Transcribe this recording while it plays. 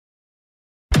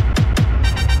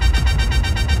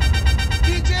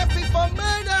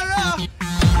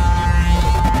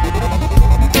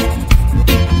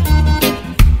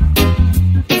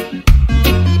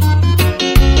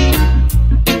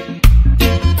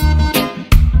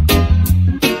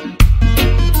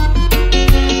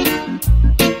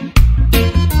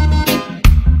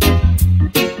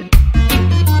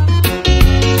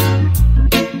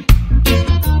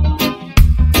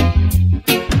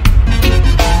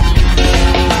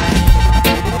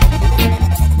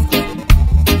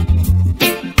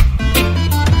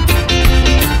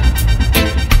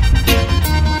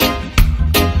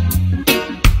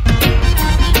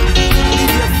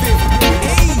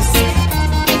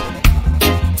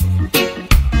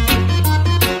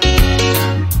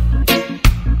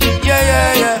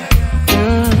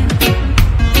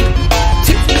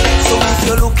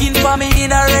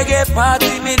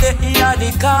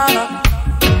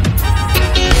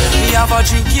Have a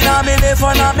drink in a me left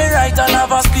and a me right, and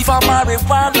have a spliff of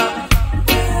marijuana.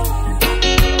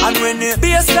 And when the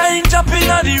bassline jumping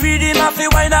on the rhythm, I feel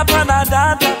wind up on a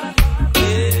data.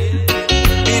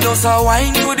 Me know so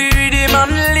wine to the rhythm,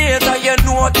 and later you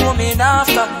know what coming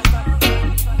after.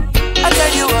 I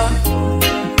tell you what,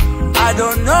 I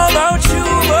don't know about you,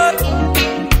 but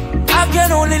I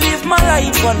can only live my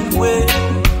life one way.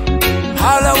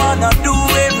 All I wanna do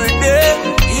every day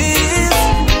is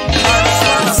I just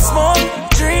wanna smoke,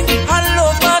 drink, and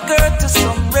love my girl to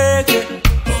some reggae.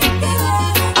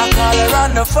 I call her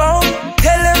on the phone,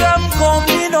 tell her I'm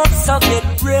coming up, so get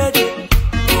ready.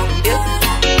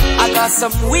 I got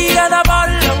some weed and a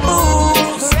bottle of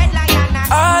booze.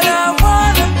 All I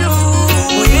wanna do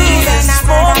is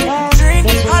smoke, drink,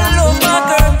 and love my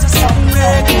girl to some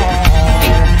reggae.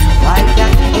 Why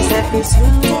can't you set me through?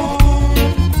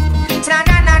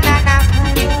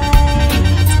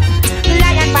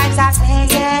 Lion vibes are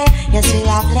playing, yes we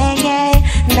are playing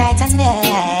night and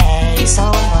day. So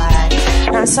what?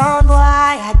 Now son boy,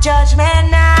 a judgment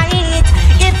night.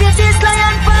 If it is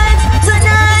lion vibes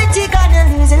tonight, you gonna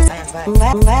lose it.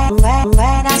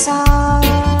 When I saw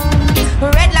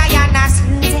Red Lion are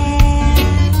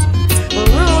shooting,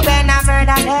 Ruben I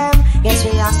murder them. Yes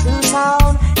we are through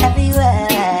sound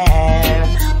everywhere.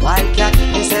 Why can't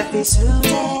you set this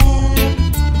rooted?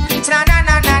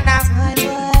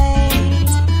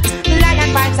 Lion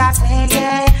vibes are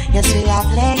playing, yes we are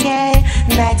playing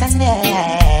night and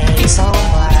day. So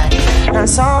what? Now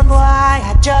son boy,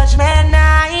 a judgment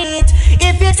night.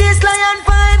 If it is lion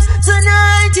vibes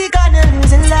tonight, you gonna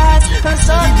lose a lot. Now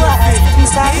son boy, be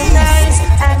nice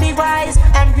and be wise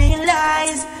and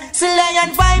realize. So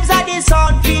lion vibes are the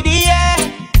sound for the air.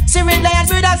 See me lion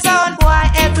with a sound boy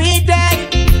every day.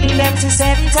 Them to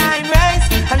 7 times rise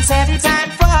and 7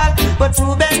 times fall, but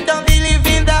who best don't believe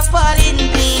in the falling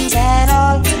things at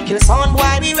all. Kill sound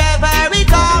boy wherever it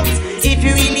goes. If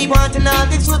you really want to know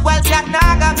the truth, well Jack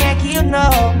Naga make you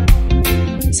know.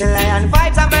 Say lion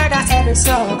vibes and murder every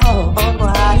soul. Oh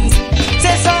boy.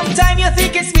 Say sometime you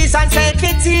think it's peace and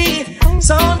self-pity.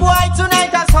 Sound boy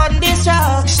tonight has fun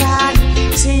destruction.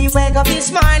 See you wake up this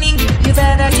morning, you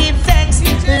better give thanks.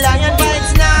 Lion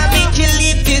vibes now make you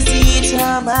live this each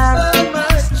man. So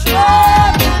much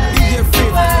trouble in the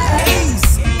world.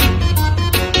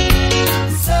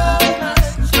 So much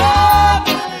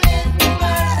trouble in the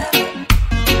world.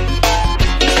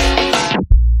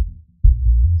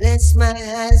 Bless my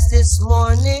eyes this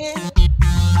morning.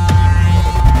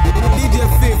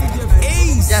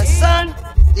 The sun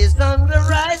is on the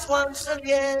rise once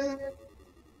again.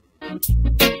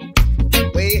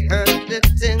 We heard that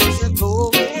things are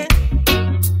going.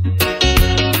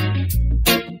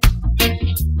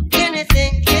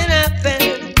 Anything can happen.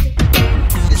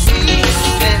 You see,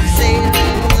 men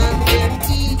sailing on their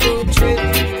eagle trip,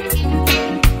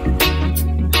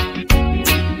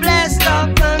 blast off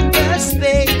on their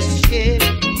spaceship,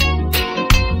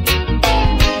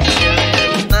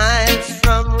 miles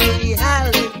from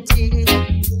reality.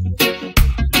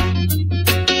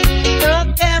 No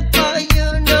care for you,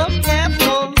 no care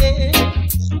for me.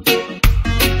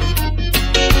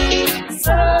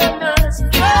 So much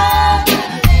trouble.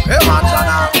 Hey, man,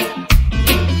 Jana.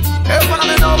 Hey, man, I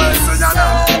know where it's Jana.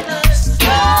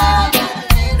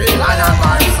 Hey, lion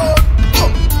vibes, oh.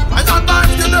 Lion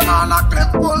vibes, give them all a clip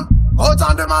full. Out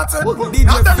on the mountain,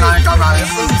 not them like a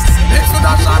rifle. Mix with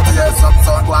a shotty, yes, up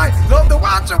son boy. Love the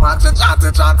watch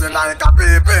it, chanty like a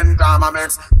peeping drama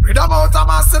mix. With a mouth of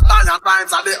massive lion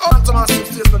vibes and the ultimate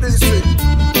still for this week.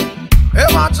 Hey,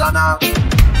 man, Jana.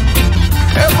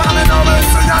 Hey, man, I know where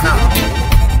it's Jana.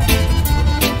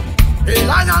 Hey,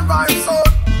 lion vibes, oh.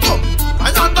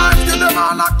 Lion vibes, give them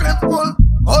all a clip full.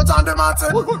 Out on the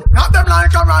mountain, not them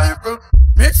like a rifle.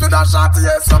 Mix with a shotty,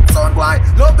 yes, up son boy.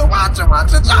 Love the watch it,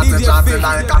 chanty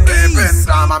like a peeping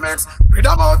drama mix. With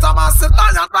a mouth of massive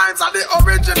lion vibes and the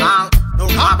original. No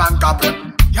carbon copy.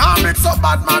 Can't mix up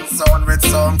bad man sound with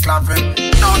some clapping.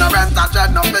 No rent a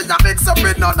dread, no big a mix up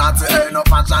with no natty, ain't no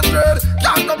fashion trade.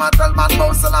 Can't come and tell man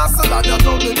mouse and ass and you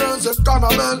know the girls just come a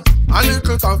bell. A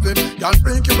little something, can't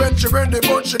think you when she ready,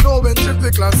 but she know when she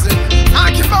feel classy.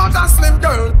 I keep out a slim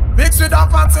girl, mix with a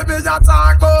fancy be a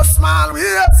talk about small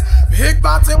waist. Big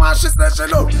body when she say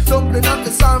she look, dumpling at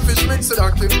the saltfish mix with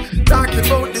a kid. Talking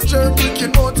about the jerk,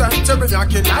 kicking out and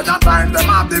teriyaki. I just find them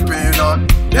up the peanut,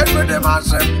 get with them and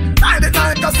shit. Ride it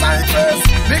like a cyclist,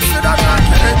 mix with a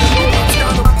jacket. And you know what's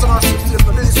going on to my shift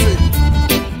for this week.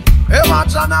 Hey,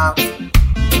 watch her now.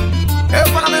 Hey,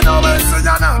 follow me now, where see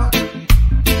ya now.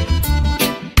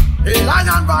 Hey,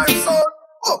 lion vibes, so.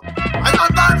 Oh,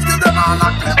 lion vibes, give them all a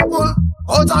clip full.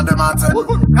 Out on the mountain,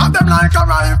 have them like a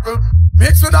rifle.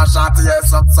 Mix with a shotty,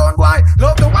 yes, some son boy.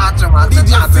 Love to watch him, watch it,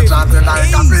 chatty like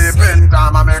a peeping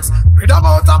drama mix. With a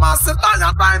mouth of massive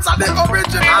lion vibes and the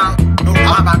original. No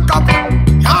carbon copy.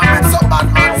 Can't mix up bad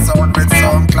man sound with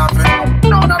some clapping.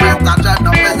 No, no better jet, no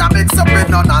thing I mix up with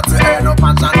no naughty hair, no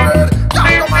passion red.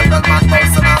 Can't come and tell man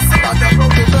person I see that they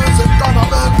broke the girls in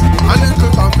government. A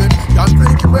little coffin. Can't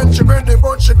think it when she ready,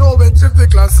 but she know when she fi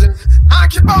classing. I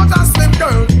keep out a slim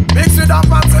girl. Mix with a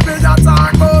fancy big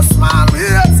attack, go small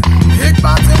ways. Big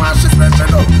body when she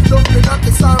special up. Dumpling at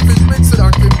the starfish, mix with a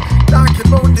kid. Darky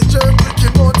bout the germ,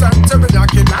 kicking out and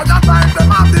teriyaki. I just find them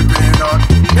have the peanut.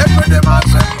 Every day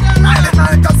matching, riding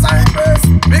like a cyclist.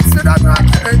 Mix with a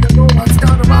rocky, and you know what's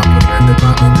gonna happen when the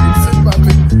man mix it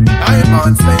popping. 9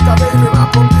 months later, baby, I'm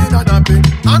pumping and happy.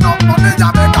 And up money, I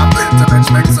make a plate to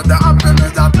mix with the happy.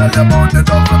 I tell you about the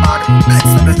double bag. Mix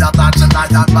with the attach and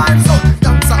lion vibes. So,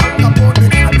 dancehall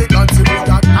component, and they consider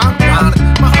that I'm bad.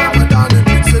 Muhammad Ali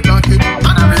mix it rocky. And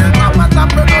I real tap and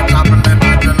tap and not tap and then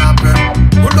not happen.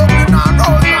 Pull up in our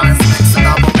road, nice mix it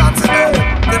up, we got to do.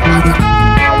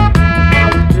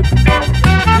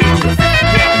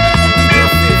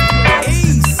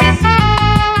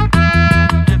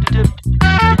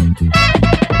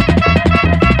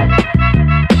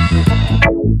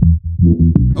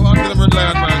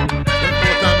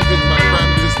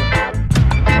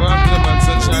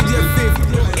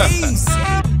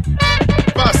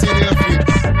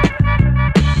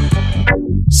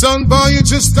 Son boy, you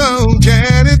just don't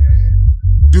get it.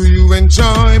 Do you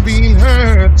enjoy being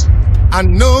hurt? I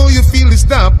know you feel it's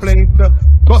that plate,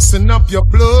 busting up your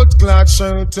blood clot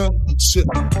shirt.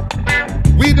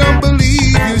 We don't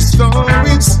believe your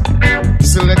stories.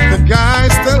 Select the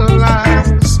guys tell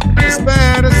lies. As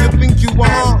bad as you think you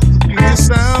are, you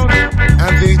sound,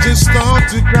 and they just start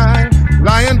to cry.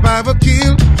 Lion by the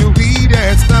kill, you read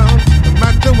ass down. No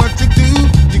matter what you do,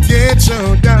 you get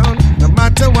shut down. No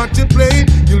matter what you play,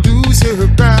 you lose your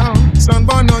ground. Son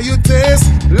boy, know you taste.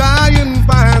 Lion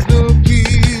fires no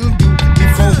kill.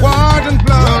 Before war and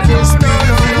blood is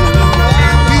spilled.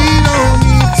 We don't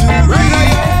need to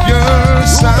read your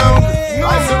sound.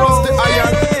 I surround the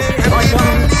iron.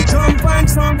 Jump and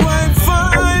someone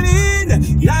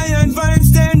find lion vibes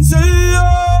stands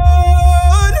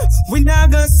alone. We not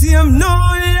gonna see him no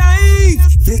light.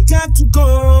 They got to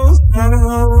go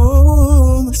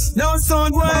home. No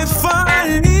sound boy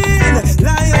falling.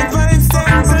 Lion vibes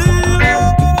stands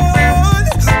alone.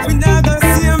 We not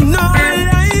gonna see him no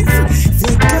light.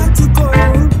 They got to go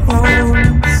home.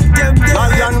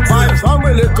 Lion vibes from a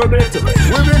little bit. We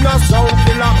been a sound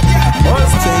killer.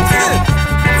 What's changing?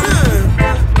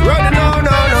 Ready now,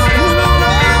 no.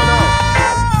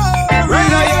 Ready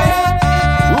now,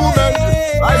 Ruben.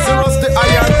 I surround the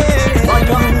iron.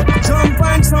 Jump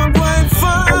and someone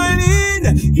falling.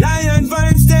 Lion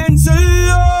vibes stands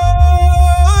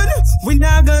alone. We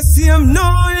not gonna see him no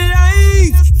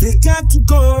light. They got to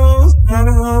go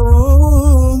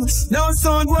home. No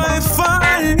sound boy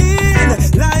falling.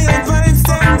 Lion vibes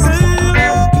stands alone.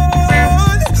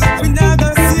 We not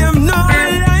gonna see him no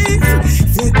light.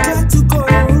 They got to go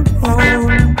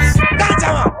home. That's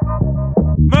how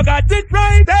I got it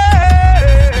right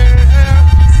there.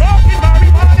 Smoking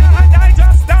marijuana and I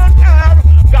just don't care.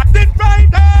 Got it right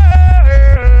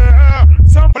there.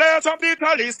 Some players of the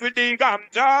police with the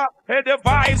ganja and the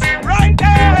vibes right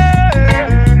there.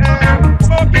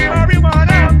 Smoking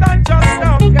marijuana and I just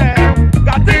don't care.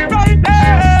 Got it right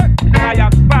there. I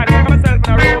am bad, I myself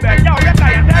in a robe and yo, red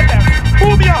lion, tell them,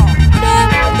 move me on.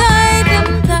 Them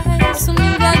die, so me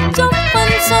that jump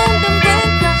and sound them get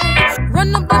cry.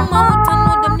 Run up them out and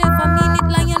know them never mean it.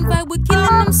 Lion vibe, we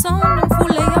killing them sound, them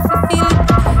full of you fi feel it.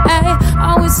 I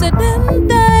always say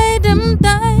them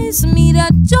die, so me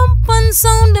that jump and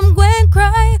sound them go and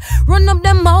cry. Run up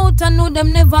them out and know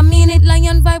them never mean it.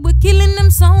 Lion vibe, we killing them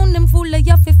sound, them full of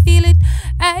you fi feel it.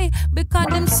 Because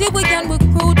them see we can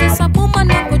recruit, it's a woman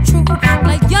that go through.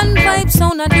 Lion vibe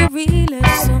sound are the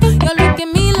realest. So you look at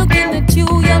me, looking at you,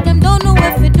 yeah, them don't know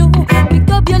what to do. Pick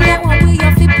up, you know how we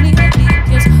have to play.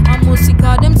 Yes, I must see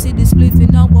cause them see this spliff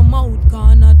in our mouth.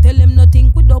 Can't tell them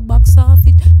nothing with the box off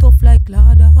it. Tough like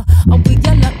ladder. And we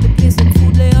get like the place and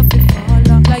food they have to fall.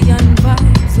 Lion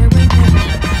vibes, they ain't never.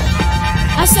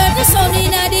 I serve the sound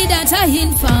in the dance a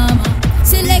informer.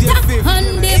 Selector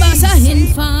and the boss a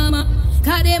informer.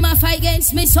 Cause them a fight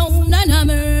against me sound and a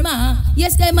murmur.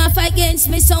 Yes, them a fight against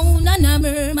me sound and a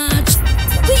murmur.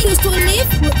 We used to live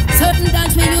certain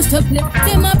dance we used to play.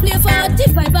 Them a play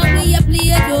 45 and we a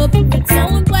play dope.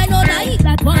 Sound why no night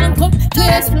that one come.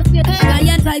 Case with the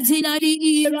giant vibes in the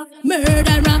era.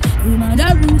 Murderer, him and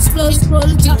the roots plus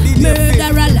culture.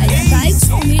 Murderer, lion vibes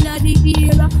in the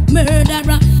era.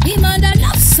 Murderer, him and the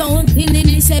love sound killing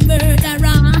is a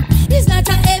murderer. It's not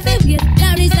a heavyweight,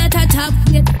 there is not a top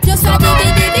weight. Just a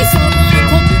diddy someone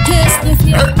come taste the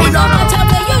fear. No matter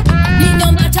where you be, no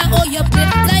matter how you play.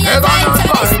 Lion vibes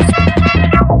are this.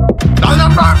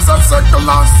 Lion vibes are circle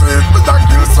and street with a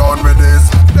kill sound with this.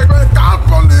 They go call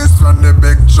police when the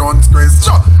big Jones squeeze.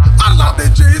 All of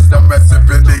the G's, the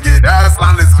Mississippi diggy, there's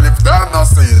land is cliff, they're no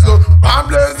seas. I'm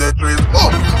blaze the trees,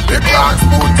 boom, the clocks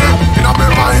moving, in a my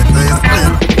mind is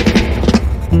clean.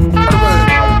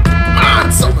 Man,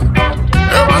 something,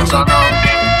 hey, watch out now.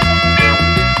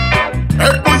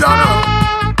 Hey, Buju now.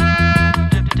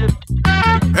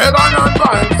 Hey, Lion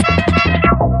vibes.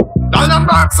 Lion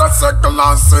vibes are circle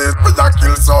and street with a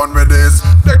kill sound with this.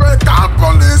 They go call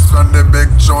police when the big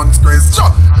Jones squeeze.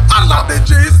 All of the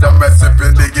G's, the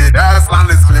Mississippi diggy, there's land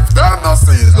is cliff, they're no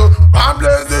seas. I'm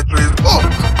blaze the trees, boom,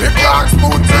 the clocks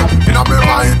moving, in a my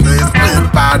mind is clean.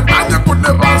 Bad man, you could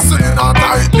never see no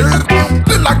tight is.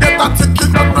 Till I get a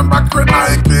ticket and my back with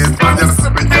Nikes. And you see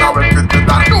me here with it,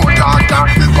 and I know you can't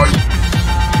kill boy.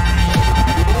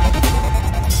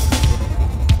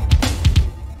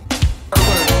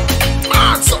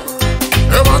 Man, so,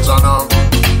 hey, watch out now.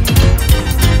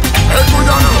 Hey,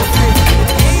 Buju now.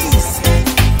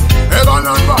 Hey,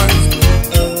 Lion vibes.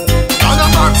 Lion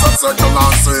vibes are circle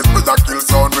and street with a kill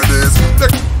sound with this.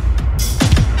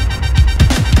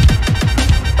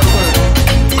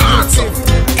 Man, so,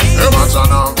 hey, watch out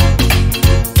now.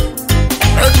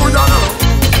 Hey, Buju now.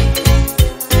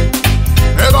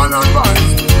 Hey, Lion vibes.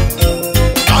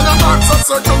 Lion vibes are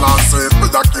circle and street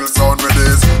with a kill sound with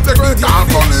this. They go call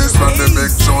police when the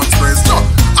big Jones squeeze.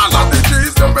 All of the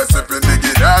G's, the Mississippi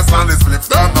diggy, there's land is cliff,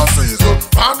 they're no seas.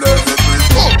 I'm blaze the trees,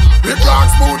 boom, the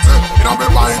clocks moving, in a my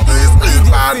mind is clean.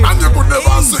 Bad and you could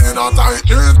never see no tight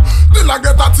jeans. Till I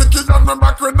get a ticket and my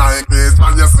back with Nikes.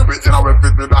 And you see me in a way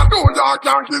fit with a New York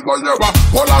Yankees. But you are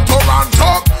all a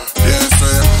Toronto, this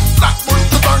is black bush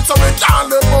to bank so we can't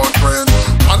live on green.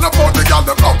 And about the girl,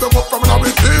 them love them up from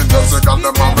another team. Just the girl,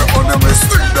 them have me on them, we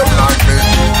sting them like me.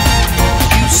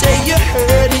 You say you're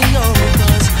hurting, oh,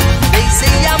 cause they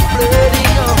say I'm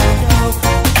flirting, oh, no.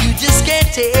 You just can't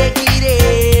take it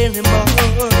anymore.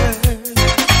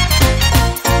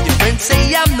 Your friends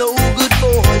say I'm no good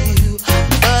for you,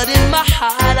 but in my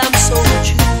heart I'm so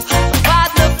true. A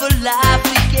partner for life,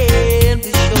 we can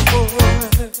be sure.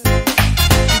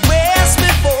 You asked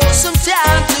me for some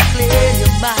time to clear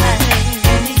your mind.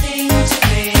 Anything to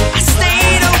me. I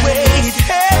stayed away, it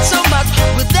hurt so much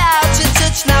without your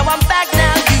touch. Now I'm back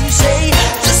now, you say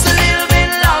just a little bit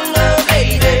longer,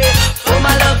 baby. For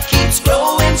my love keeps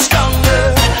growing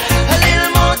stronger. A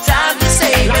little more time to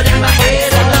save, but in my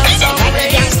head I love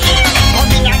always.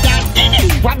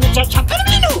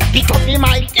 Because he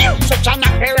might do such an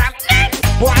affair of men.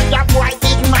 Boy,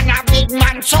 big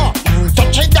man, so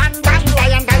touch it down, ban,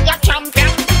 lion, and your champion.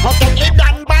 Or touch it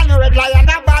down, ban, red lion,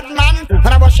 a bad man. And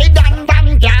I was it down,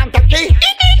 ban, can't touch it.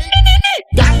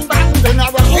 Down, ban, then I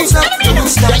was it.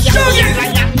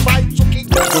 Lion, by Chucky.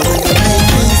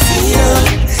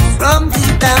 From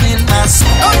deep down in my soul,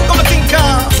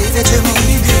 give it to me,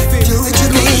 do it to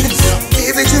me,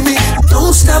 give it to me.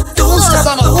 Don't stop, don't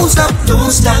stop, don't stop,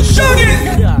 don't stop.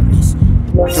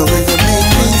 The way you make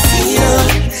me feel,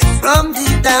 from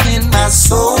deep down in my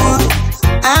soul,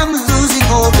 I'm losing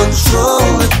all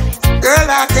control. Girl,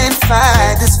 I can't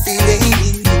fight this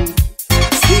feeling.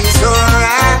 Feels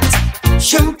alright,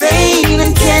 champagne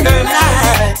and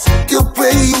candlelight. The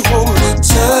way you hold it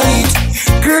tight,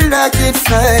 girl, I can't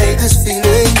fight this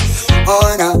feeling.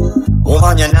 Oh no.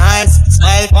 Woman, you're nice,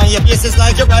 smile on your face is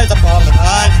like you're right upon the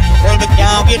line. Girl, we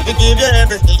can't wait to give you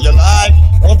everything you like.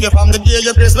 Hope you from the day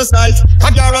your Christmas night.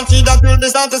 I guarantee that you'll be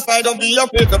satisfied. Don't be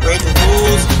afraid to break the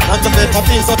rules. Not to bet my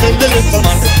face, so tell the little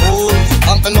man to fool.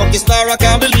 Uncle Lucky Star, I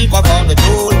can't believe I found the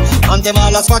tool. And them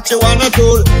all that's what you wanna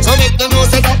do. So make them know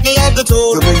say that they have the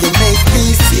tool. The way you make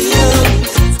me feel,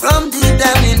 from deep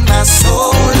down in my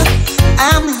soul,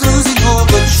 I'm losing all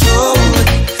control.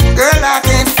 Girl, I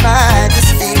can't fight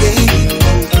this feeling.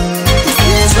 It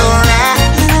feels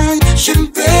alright,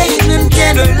 champagne and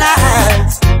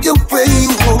candlelight. The way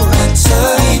you hold it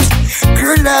tight,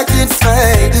 girl, I can't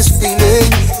fight this feeling.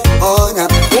 Oh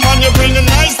no. Woman, you bring the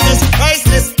niceness,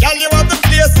 priceless. Girl, you have the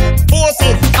place, force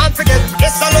it, and forget.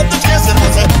 Yes, I love the chase, you know,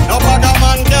 say no bugger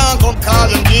man can't come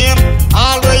call your name.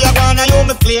 All where you gonna, you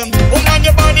me claim. Woman,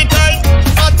 your body tight,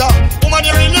 fatter. Woman,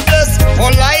 you really blessed,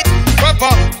 polite,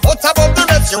 proper. Out above the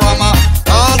rest, you are my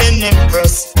darling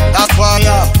empress. That's why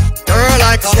girl,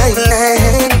 I come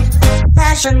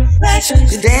passion, passion.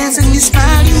 You dance and you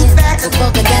smile, you back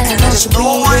up the gas and just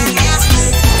blow away.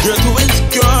 You're too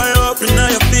insecure up in all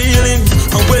your feelings.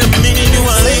 And when me you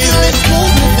are leaving, let's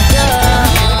move with the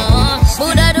dog.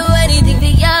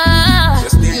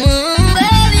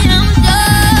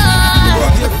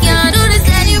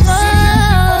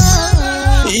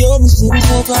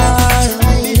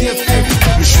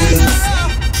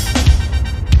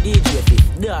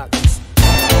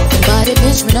 Somebody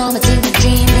bitch me know my team is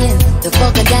dreaming. The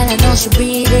fuck a gal I know she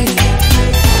breathing.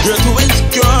 You're too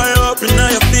insecure, up in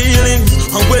all your feelings.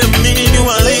 And when me and you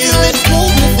are leaving,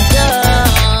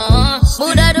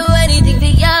 would I do anything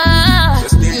for ya?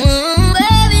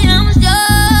 Baby, I'm sure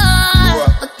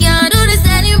I can't do this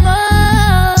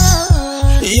anymore.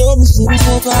 you're my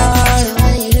superstar.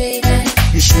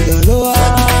 You should have known.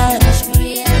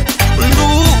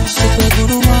 Look, such a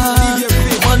good woman.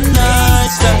 One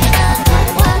night stand.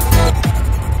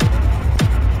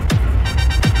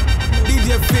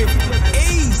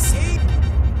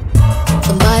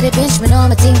 Somebody bitch me know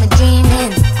my team is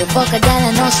dreaming. The fuck a gal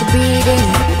I know she breathing.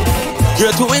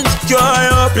 You're too insecure,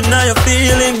 up in all your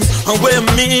feelings. And when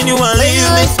me and you are You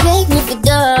leaving, expect me for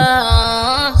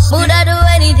done. Would I do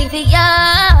anything for ya?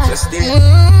 Baby,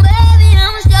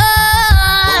 I'm sure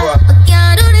I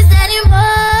can't do this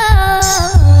anymore.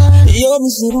 you're my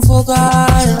superstar.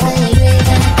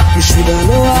 You should have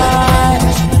known.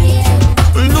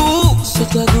 Look,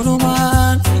 such a good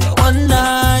woman. One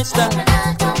night stand.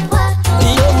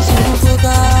 You're my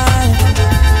superstar.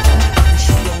 You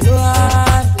should have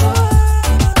known.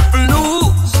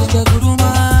 Look, such a good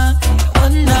woman.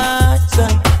 One night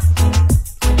stand.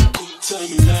 Good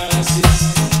time glasses.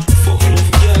 Fucking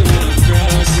with girl with the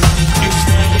grasses. You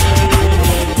stand there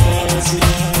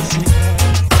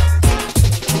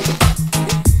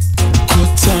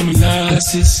good time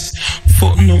glasses.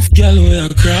 Fucking off gal with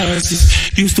her crosses.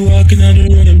 Used to walk in on the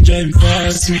road, them driving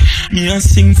past me. Me and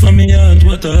sing from me aunt,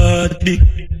 what a heartbeat.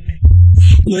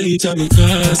 Wait till it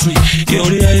cost me. Yo,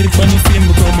 the hide from the fame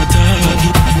become my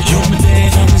target. Yo, me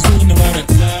there, I was doing about the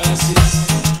glasses.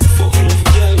 Fucking off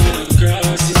gal with her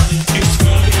crosses. Used to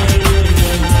walk in on the road,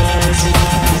 them driving past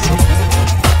me.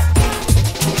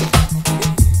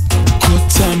 Good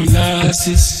time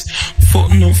glasses.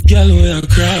 Fucking off gal with her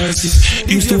crosses.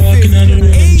 Used to walk in on the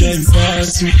road and driving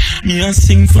past me. Me and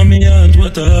sing from me aunt,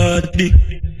 what a heartbeat.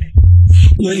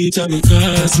 Wait till it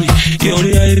cost me. Yo,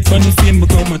 the hide from the fame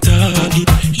become my target.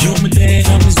 Yo, me there,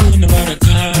 I was doing about a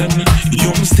call me. Yo,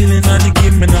 me still in on the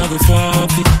game, me not go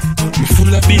forfeit. Me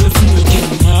full of bill, full of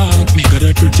game, mark me.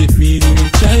 Gotta protect me, no me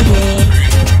child.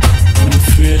 I'm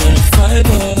afraid of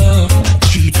fiber.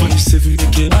 327,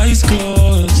 make your eyes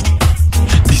closed.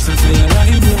 This is where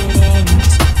I run.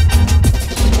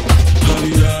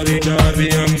 Hobby,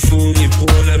 I'm fully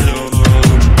polar love.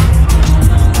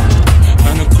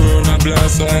 And a corona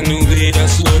blast, I knew that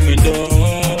slow me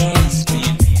down.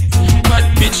 Bad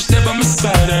bitch, step on my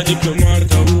side, a diplomat,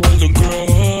 I hold the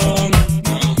ground.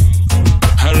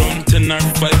 Around 10 or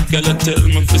 5, girl, I tell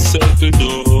me for settle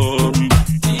down.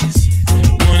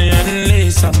 Money and the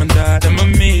lace, I'm a dad, I'm a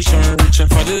mission, richer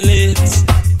for the lids.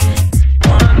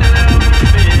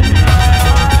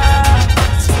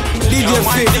 DJ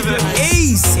Favorite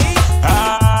Ace.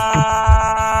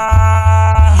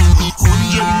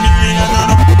 100 million.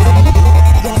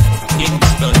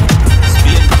 Kingston,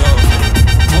 Spain Town,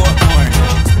 Portmore.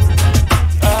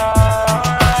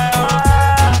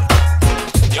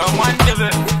 Yo, one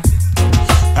devil.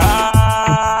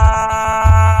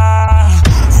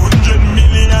 100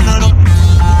 million.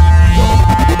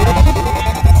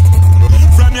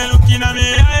 From you looking at me,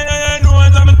 I know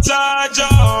what I'm in charge of.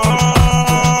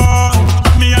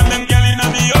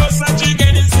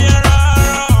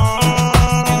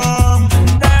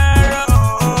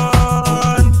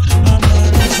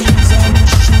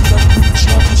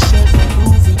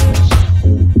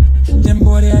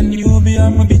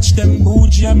 I'm a bitch, them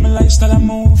bougie, I'm a lifestyle, a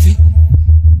movie.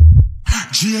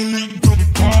 G-Link to the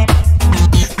top.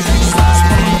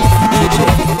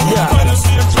 Yeah. When I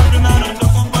see you driving on a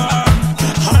double bar,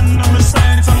 hand on my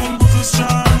side, it's a position.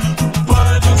 But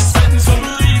I just send some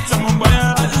leads, I'm a boy,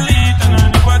 a lead, and I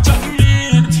never chat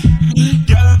meat.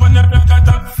 Girl, when you black at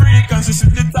top frequency,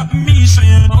 sit the top me, so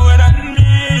you know what that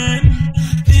mean.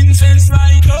 Incense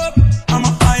light up, I'm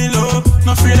a high low,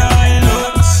 no fear the high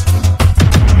lows.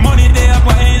 Money they up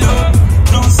wild up,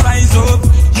 don't size up,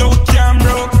 yo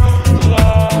camera.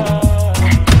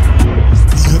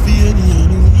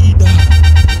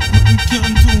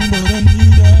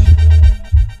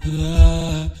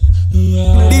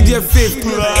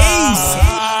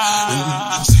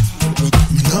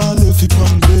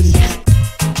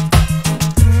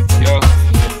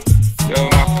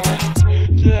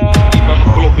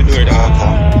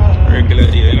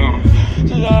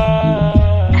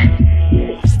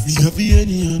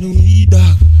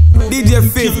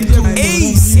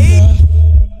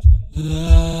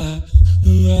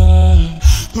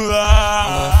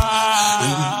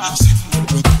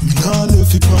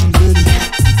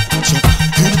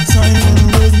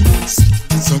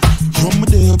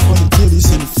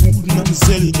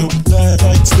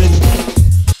 like steady.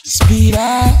 Speed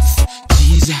off,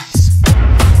 Jesus.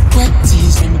 Wet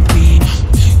tease in the beam.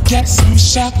 Get some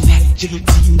shock like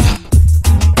guillotine.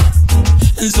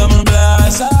 And some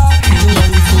blast out.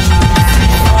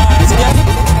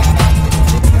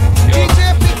 DJ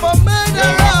people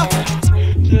murderer.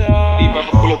 People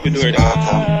pull up the door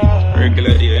that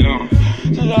regular, you know.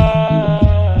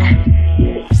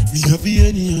 Me have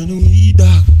any and we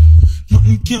dog.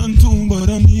 Nothing can do but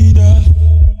I need that.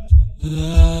 Me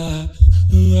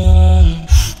nah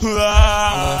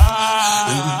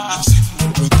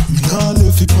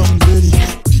left it on ready.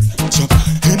 Chop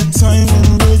anytime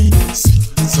I'm ready.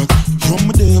 So you're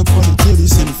my day up on the telly.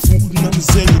 Send the food and I'm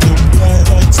selling. Don't fly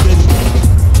like steady.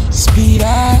 Speed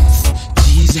off,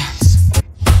 Jesus.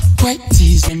 White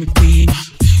tees in the beam.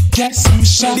 Get some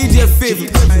shot. DJ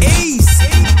favorite Ace.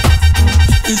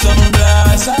 It's on my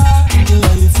blast. The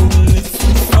life will live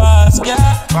fast,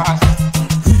 yeah.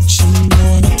 Rich and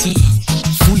wanted.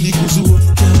 Fully goes up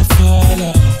and fall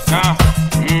off.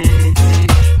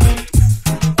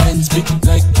 Ends big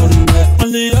like thunder.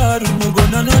 Only hard when we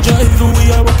gonna no drive.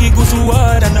 We are walking go so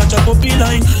hard and I chop up the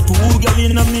line. Two girl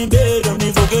in on me bed and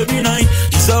me fuck every night.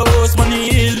 It's a house money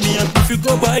hill me and if you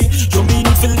go by. You mean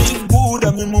if you live good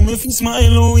and me mom if you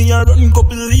smile. We are running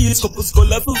couple leaves, couple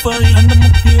scholar for fine. And I'm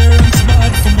up here and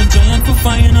smart from a giant for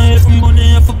fine. I have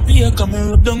money I for pay, come and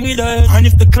rub down with that. And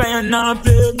if the client not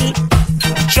play me,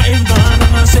 drive down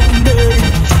on a second day.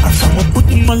 And from a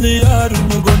putting my yard,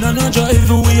 we gonna no drive.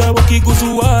 We are walking go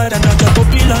so hard and I chop up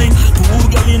the line. Two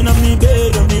girl in on me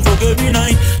bed and me fuck every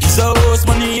night. It's a house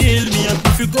money hill me and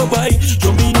if you go by.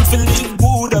 You mean if you live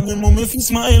good and me mom if you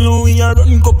smile. We are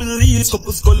running couple leaves,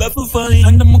 couple scholar for fine.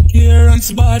 And I'm up here and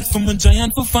smart from a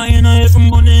giant for fine. I have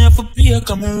money I for pay,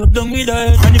 come and rub down with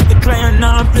that. And if the client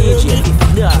not play me,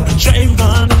 drive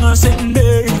down on a second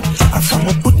day. And from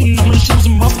a putting on my shoes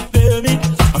and my baby.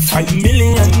 A 5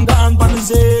 million gone on the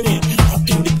zany. Up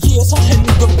in the case, I had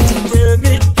to go to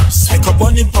me. Psych up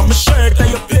on it from my shirt,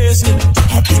 like you place it.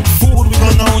 I big food, we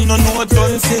don't know what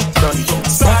done it.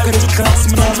 Back of the class,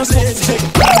 man, I'm a subject.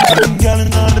 I'm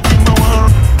yelling on the beat, my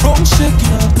one. Come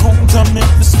shaking out, come to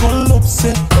make the skull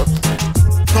upset.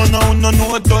 No,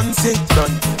 what done it.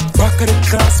 Back of the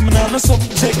class, man, I'm a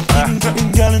subject. I'm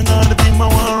yelling on the beat, my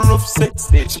one rough sex.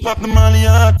 She pop the molly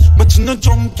hard, but you no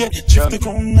drunk yet. Drift the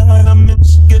crown night, I make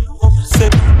she get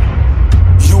upset.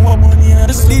 You want money on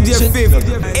the subject. DJ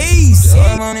favorite Ace. You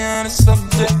want money on the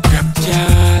subject. Grab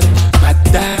Yaad, my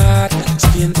dad,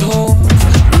 skin tone,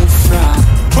 no fraud.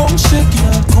 Come shaking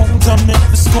out, come to make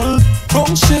the skull.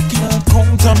 Come shaking out,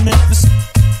 come to make the skull.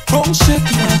 Come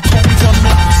shaking out, come to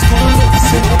make the skull.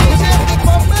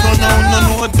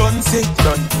 No, what done say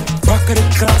done. Back of the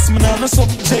class, man, I'm a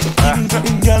subject.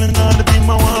 Even yelling on the beam,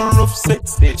 I want rough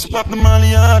sex. She pop the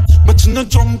molly hard, but you no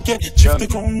drunk yet. Drift the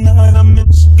crown night, I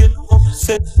make she get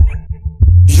upset.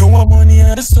 You want money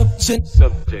on the subject.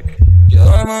 You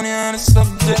want money on the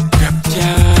subject. Grab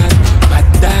Yaad, my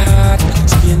dad,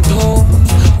 skin tone,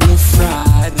 no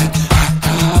fraud.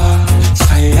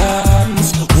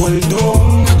 Science, hold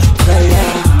on,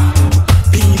 fire.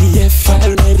 PDF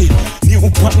already. New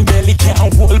pan belly,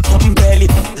 can't hold pan belly.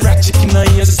 Rat chicken in the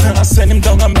ears, and I send him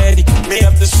down a medic. May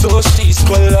have the soul, she's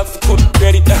called up, good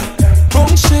credit.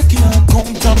 Come shake it out,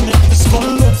 come down, make the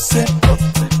skull upset.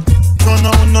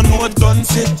 No, what done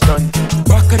it.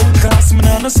 Back of the class, man,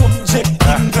 I'm a subject.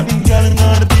 I'm getting yelling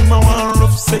on the beam, I want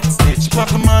rough sex. She pop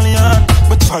the molly hard,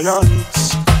 but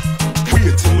giants.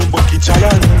 Wait till we bucky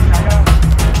giant.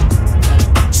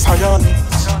 Science.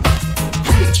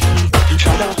 Wait till we bucky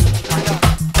giant.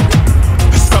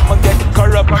 Some get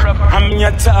corrupt. I'm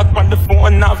here talk on the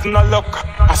phone, have no luck.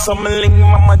 I saw me link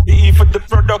Mama D for the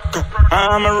product.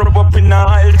 I'm a rub up in the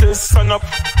aisle till sun up.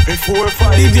 Before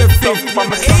 5 years up for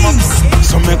my stomach.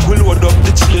 So make we load up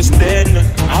the chase then.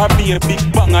 I'll be a big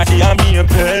bang at the army a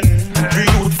pen. The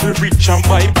youth feel rich and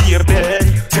buy beer then.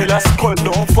 Tell us call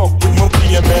don't fuck with my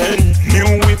payment.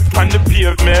 New whip on the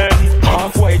pavement.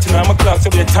 Half white in my clock so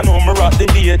better know me rock the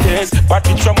latest. But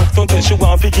bitch from uptown tell she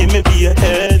want to give me beer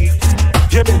head.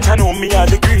 You better know me are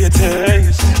the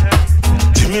greatest.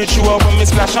 To make sure when me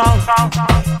splash on,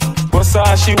 bust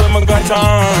her she when me got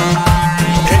on.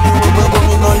 Anyway me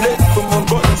going on left for my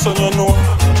button so you know.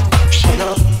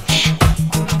 Shana,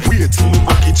 wait till me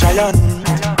back in giant.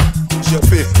 Your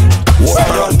faith,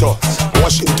 Toronto,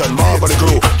 Washington, Marble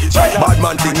Grove. Bad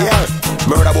man thing here.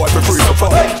 Murder boy for free for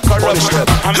fun. Punish them.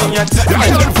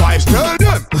 Line them vibes,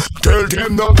 tell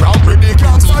them no crowd with the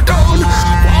clocks are down.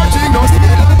 Watching us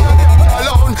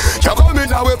alone. You come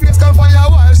in our place, come fire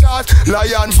wild shot.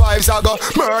 Lion vibes I go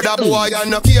murder boy and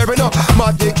no care enough.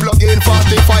 Matic plug in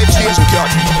 45 change the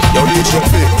cat. Yo DJ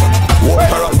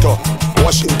Toronto,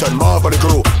 Washington, Marvel the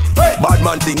crew. Bad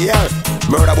man thing here.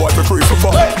 Murder boy for free for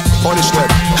fun. Punish them.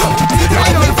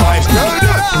 Lion vibes,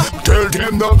 tell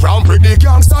them no ground pretty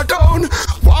gangster down.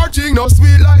 Watching no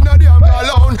sweet like no damn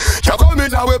alone. You come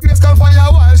in our place can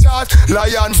fire wild shot.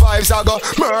 Lion vibes I go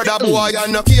murder boy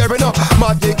and no care enough.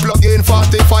 Matic plug in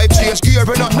 45 change gear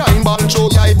enough. 9 ball show,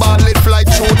 yeah ball lit flight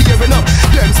show dear enough.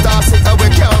 Them stars sit we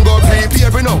can't go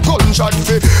prepare enough. Gunshot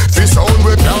fit, sound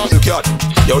we can't cat.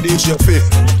 Yo DJ Fit,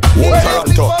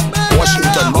 Toronto,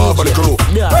 Washington, Marvel the crew.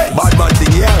 Bad man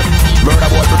thing here. Murder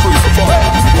boy for free for fun.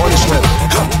 Punish them.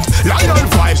 Lion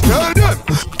vibes,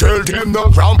 tell them no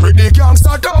ground pretty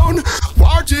gangster down.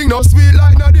 Watching no sweet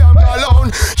like no damn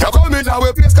alone. You come in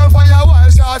our place can fire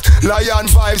wild shot. Lion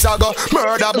vibes I go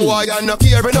murder boy and no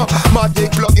care enough.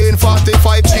 Matic plug in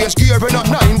 45 change gear enough.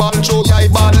 9 ball show, yeah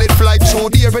ball lit flight show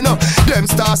dear enough. Them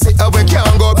stars sit we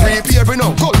can't go prepare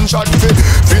enough. Gunshot fit,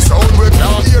 sound we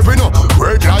can't hear enough.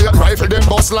 Red Lion rifle them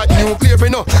bust like nuclear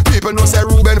enough. People know say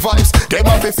Ruben vibes, them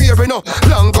have a fear enough.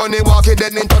 Long gun they walking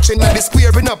then in touching the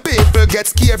square enough. People get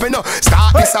scared enough,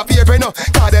 start disappear enough.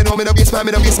 Cause they know me no be smile,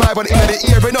 but in the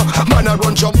ear enough. Man I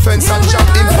run jump fence and jump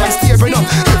in front steer enough.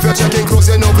 If you're checking close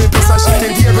you know we piss and shit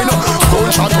in here enough.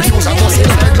 Gunshot we use and bust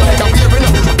it like a weird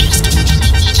enough.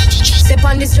 Step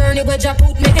on this journey where Jah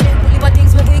put me. Live a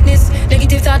things my weakness.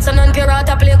 Negative thoughts and non-pure heart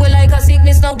I play with like a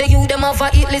sickness. Now the youth them have a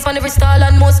hit list on every stall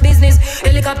and most business.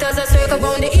 Helicopters are circle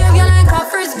around the area like a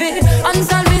frisbee.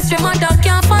 Unsolved mystery, my dog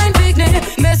can't find picnic.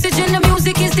 Message in the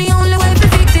music is the only way to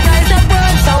fix it. I said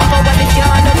words sound for what it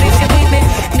can't up if you with me.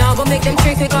 Now go make them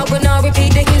trick me cause we now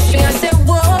repeat the history. I said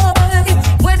what?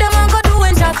 Where them I go do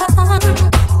when Jah come?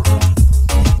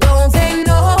 Don't they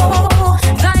know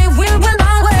thy will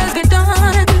always be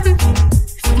done?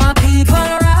 My people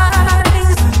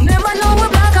rise, never know we're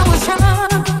black and we're strong.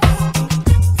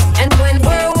 And when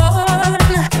we're one,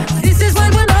 this is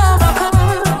when we'll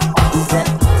overcome.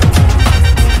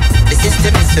 The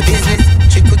system is for business.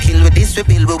 Trick we kill with this we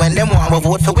build. But when them want we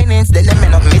vote for winnings, then them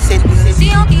end up missing. See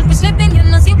how people slipping, you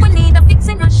know see we need a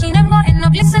fixing. And she never end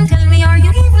up listen. Tell me, are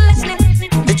you even listening?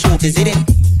 The truth is hidden.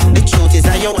 The truth is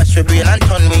how you watch for brain and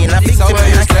turn we in a victim. Now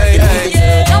they can't retrieve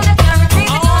it, don't believe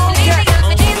it. Yes,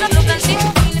 me Jesus, look and see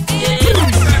me feel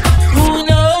it. Who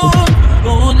knows?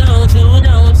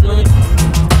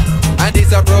 And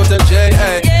this a protege,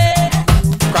 yeah.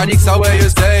 Chronics are where you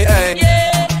stay, hey.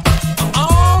 Yeah.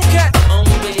 Okay.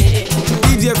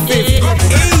 DJ Fit,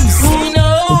 Ace. Who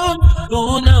knows?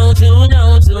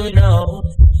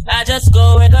 I just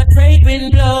go where the trade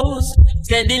wind blows,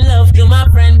 sending love to my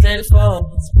friends and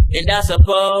foes. And I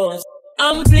suppose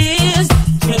I'm pleased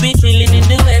to be chilling in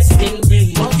the West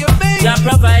Indies. I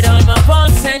provide all my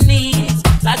wants and needs.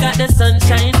 I got the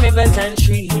sunshine, rivers and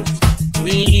trees.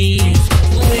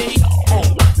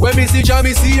 When me see Jah,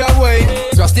 me see a way.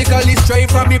 Drastically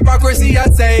straight from hypocrisy, I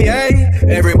say, hey.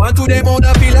 Every man to them own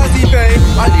a philosophy.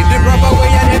 I live the proper way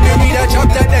and every read a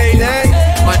chapter daily.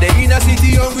 Man, they in a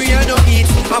city hungry and no eat.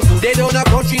 And food they down a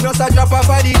country, no a drop off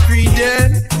of the creed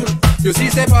then. You see,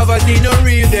 say poverty no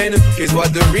real then. Is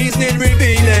what the reasoning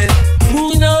revealing.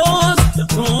 Who knows?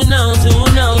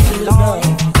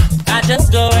 I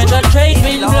just go where the trade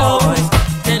wind blows,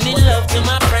 sending love to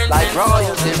my friends like and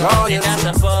royalty.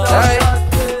 Hey.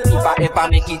 If I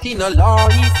make it in a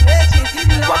life,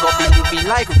 what go be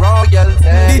like royalty.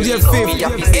 DJ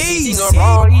Fit, Ace.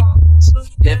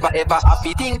 Never ever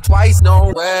happy think twice,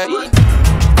 no way.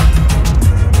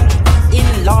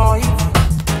 In life,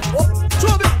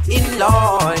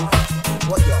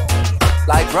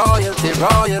 like royalty.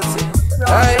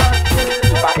 Hey,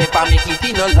 if I make it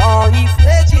in a life,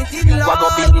 what go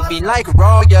be like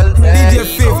royalty. DJ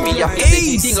Fit, me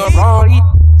happy think right.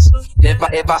 Never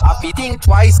ever happy think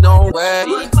twice, no way.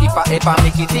 If I ever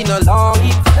make it in a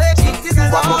life,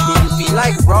 what go be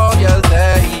like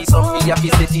royalty. So me happy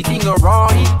sitting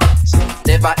right.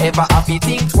 Never ever happy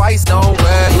think twice, no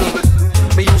way.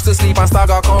 Me used to sleep on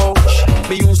Stagger Coach.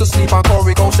 Me used to sleep on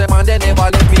Corey Coach. Them and they never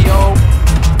let me out.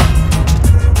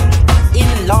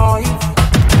 In life,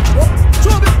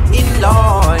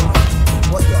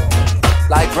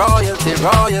 like royalty.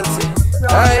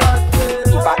 Hey,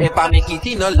 if I make it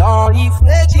in a life,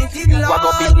 what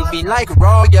go be like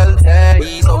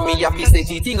royalty. So me happy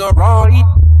sitting right.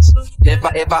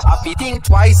 Never ever happy think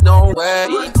twice, no way.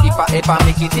 If I ever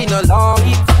make it in a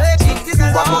life,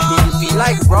 what go be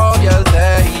like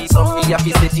royalty. So me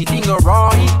happy sitting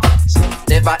right.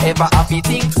 Never ever happy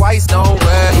think twice, no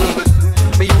way.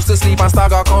 Me used to sleep on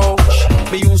Stagger Coach.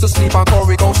 Me used to sleep on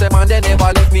Corey Coast, them and they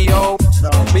never let me out.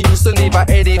 Me used to live at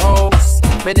Eddie House.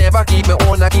 Me never keep me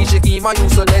own like Keisha Keem, I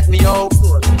used to let me out.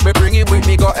 Me bring him with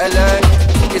me, go LA.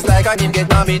 It's like I him get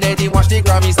nominated, watch the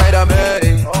Grammy side of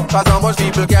me. Cause how much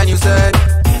people can you say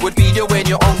would feed you when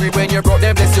you're hungry, when you're broke,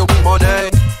 them bless you with money.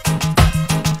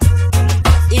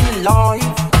 In life,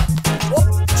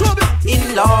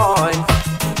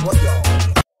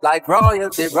 like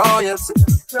royalty, royalty.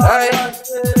 Hey,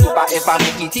 if I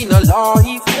make it in a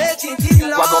life,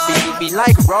 what go be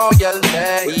like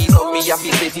royalty? So me have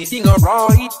to say this thing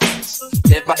alright.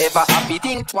 Never ever happy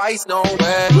think twice, no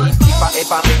way.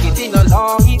 If I make it in a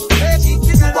life,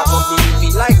 what go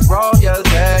be like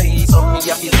royalty? So me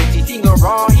have to say this thing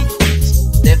alright.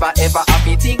 Never ever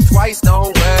happy think twice,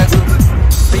 no way.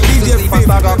 Me used to sleep on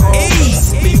Saga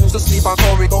Coast. Me used to sleep on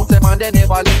Corey Coast, them and they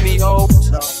never let me out.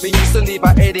 Me used to live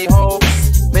at Eddie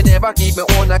House. Me never keep me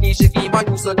own like Keisha Keem, I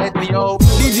used to let me out.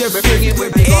 Me bring it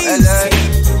with me, go LA.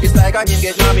 It's like I can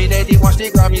get nominated, watch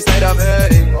the Grammy side of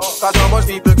me. Cause how much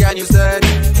people can you send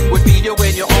would feed you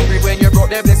when you're hungry, when you're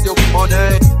broke, them bless you with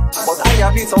money. But I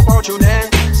have been so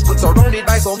fortunate, surrounded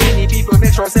by so many people,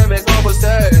 make sure say me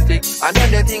compensating. And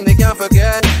then the thing they can't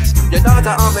forget, your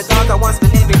daughter and my daughter wants to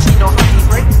live it, she know how to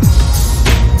break.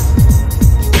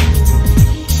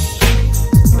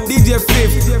 DJ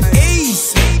Fifth,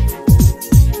 Ace.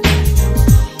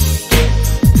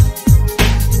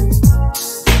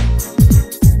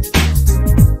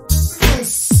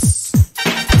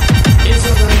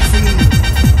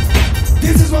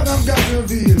 This is what I'm gonna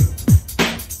reveal.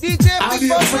 I'll be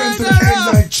a friend to the end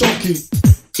like Chucky.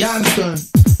 You understand?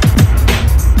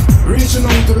 Reaching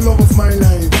out to the love of my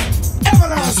life.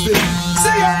 Everlasting.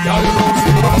 See ya. Y'all know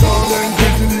me, my darling,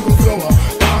 pretty little flower.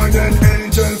 Darling,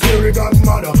 angel, fairy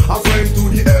godmother. A friend to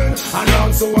the end, and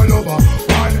also a lover.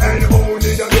 One and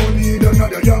only, you don't need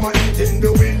another. You're my heat in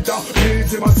the winter,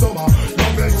 heat in my summer.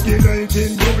 Love and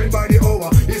stimulating, moving by the hour.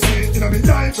 It's sweet in my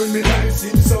life, and my life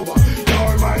seems sober.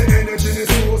 You're my energy, the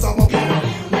source of my power.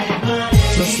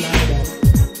 Just like that.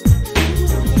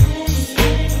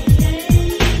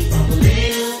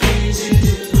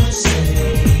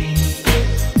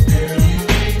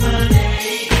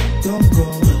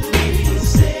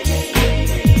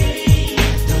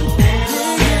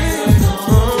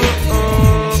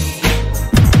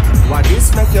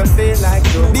 Make you feel like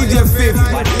you DJ Fifth,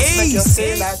 what this make you Ace.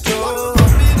 feel like you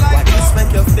what this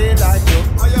make you feel like you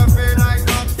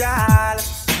girl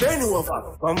bend over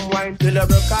come wine till you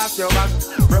broke off your back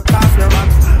broke off your back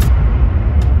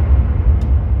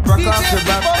broke off your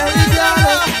back hey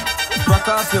girl broke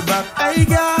off your back hey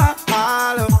girl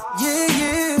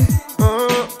yeah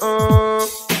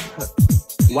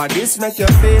what this make you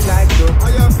feel like you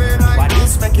what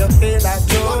this make you feel like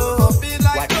you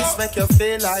what this make you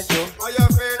feel like you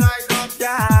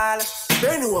girl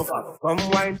bend over come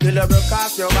wine till you broke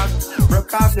off your back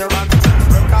broke off your back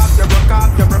broke off your broke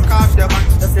off your broke off your back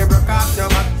if you broke off your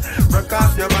back broke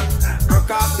off your back broke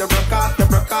off your broke off your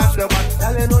broke off your back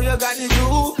girl you know you got the you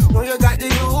know you got the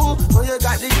know you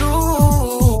got the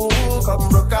come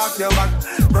broke off your back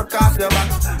broke off your back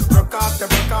broke off your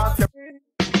broke off your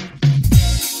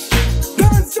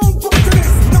dance jump up to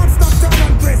this non-stop turn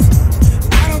and twist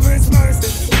I don't miss mercy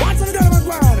what's on the other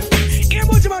one here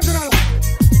BUJU man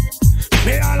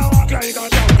me all walk like a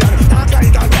champion, talk like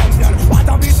a champion. What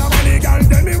a piece of money, girl,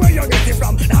 tell me where you get it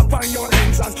from. Knock on your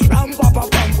entrance, ram pa pa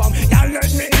pam pam. Girl, let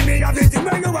me in me have it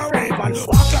when you are raping.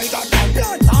 Walk like a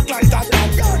champion, talk like a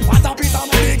champion. What a piece of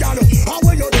money, girl, how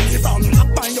where you get it from?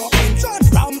 Knock on your entrance,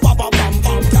 ram pa pa pam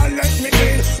pam. Girl, let me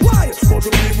in. Why? But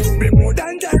you would be more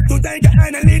than that to take your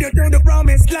hand and lead you to the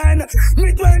promised land.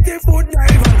 Me 20-foot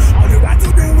diamond. All you got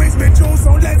to do is be true,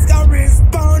 so let's go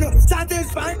respond.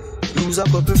 Satisfied. Lose a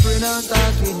couple friends and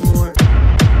start with more.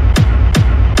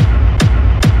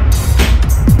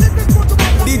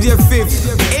 DJ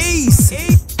Fifth, Ace.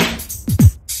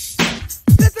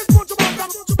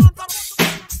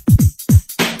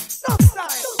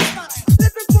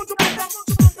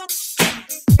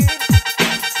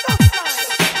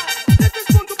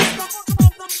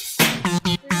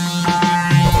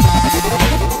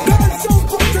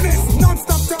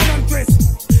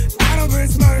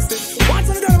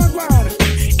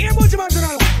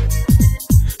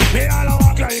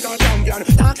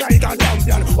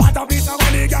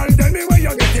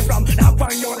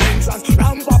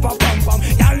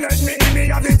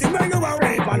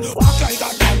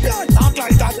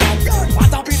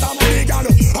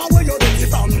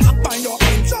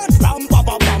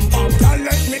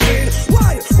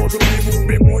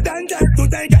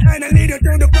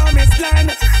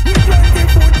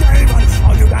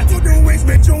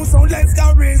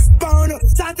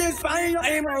 satisfy your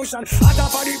emotion. At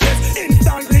top of the place,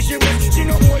 instantly she was. She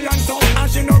no hold and talk,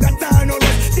 and she no got time no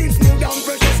less. Things move down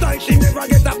precious like she never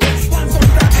get a place. Once on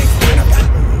that explain again.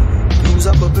 Lose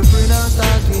a bubble brain and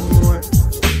start with more.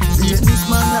 This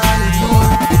man I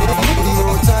ignore. The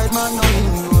outside man no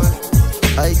ignore.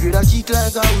 I grade a kick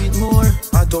like a with more.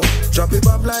 I don't drop it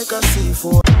up like a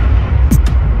C4.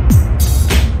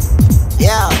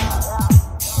 Yeah.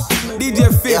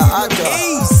 DJ Fit,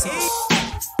 Ace.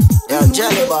 Yeah,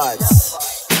 Jelly Buds.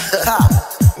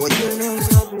 What you know?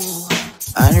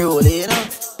 And rolling, you know?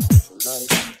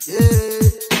 Yeah.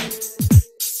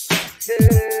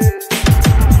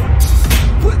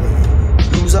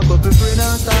 Lose a bubble brain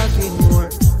and start with more.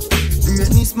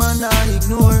 Greatness man I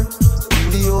ignore.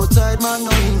 The outside man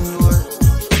no ignore.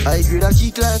 I grade a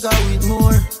kick like a with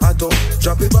more. I don't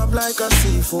drop it up like a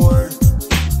C4.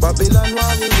 Babylon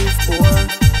while we live poor.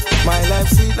 My life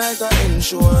sweet like a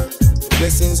ensure.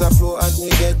 Blessings are flow as we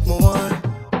get more.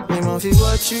 Me man fi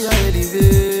watch you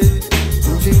elevate.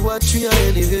 Me fi watch you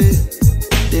elevate.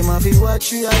 They man fi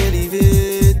watch you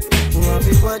elevate. Me man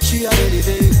fi watch you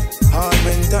elevate. Hard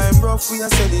when time rough we a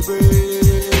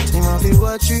celebrate. Me man fi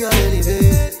watch you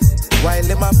elevate. While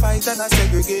them a fight and a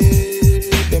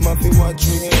segregate. Them a fi watch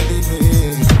you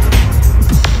elevate.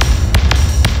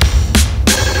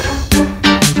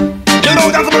 You know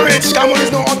that I'm rich, that one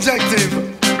is no objective.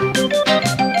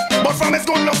 But from it's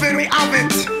good loving, we have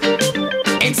it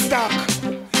in stock.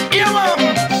 Yeah,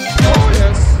 man. Oh,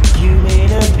 yes. You may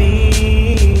not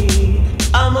be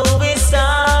a movie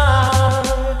star.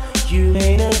 You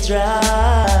may not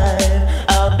drive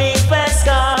a big fast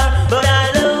car, but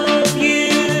I love you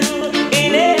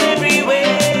in every way.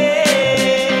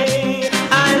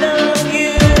 I love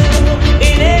you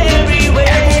in every way.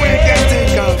 Every way you can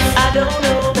think of. I don't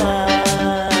know.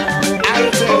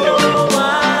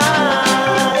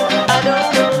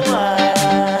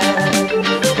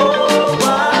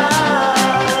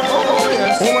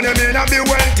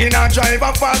 Drive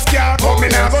a fast car. Come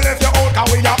in and go left your out,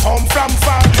 cause we a come from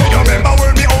far. You remember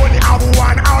when me only have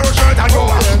one arrow shirt, and you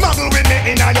a muggle with me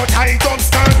in your tight up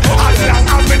skirt. As long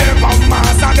as me them from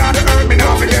Mars and the earth, me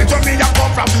now forget where me a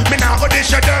come from. Me now go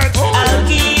dish your dirt. I'll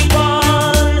keep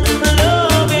on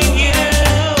loving you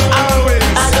always.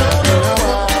 I don't know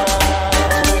why.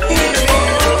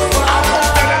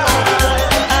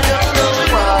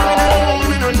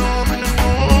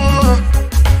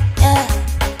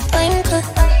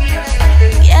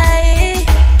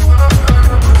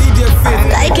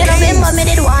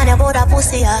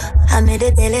 I made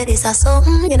it tell it this a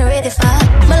something you know ready for.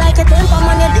 Me like a temper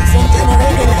man, you different than a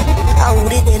regular. I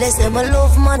would it tell it say my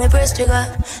love money press trigger.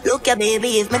 Look ya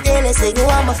baby, if me tell it say you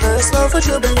are my first love, would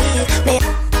you believe me?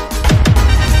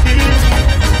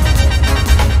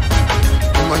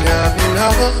 Woman, you have me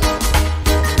lover.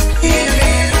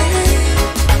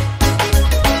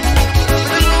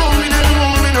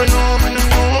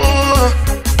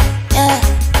 Yeah,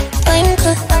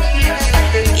 twinkle.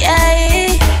 Yeah.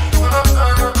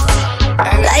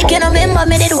 Like you remember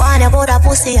me did one about a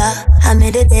pussy, yeah. I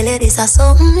made it tell it this a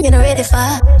something you know ready for.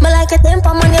 Me like a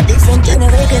temper man, you different, you know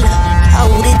regular. I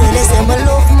would it tell it say my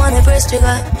love money first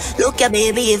trigger. Look ya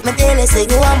baby, if me tell it say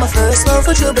you are my first love,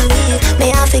 would you believe?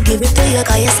 May I forgive it to you,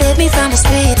 cause you saved me from the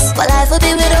streets. But life would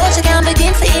be without you, can't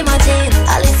begin to imagine.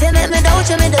 I'll if you make me doubt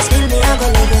you, me just feel me, I'm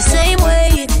gonna live the same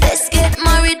way. Let's get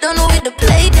married, done with the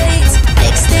play dates.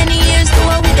 Next 10 years, do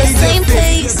it with the same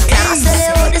place. Now I sell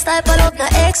it all this type of love, no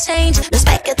exchange.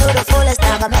 Respect it to the fullest,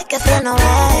 never make you feel no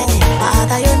way. My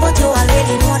heart are young, but you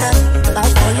already know that.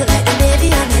 About how you like the baby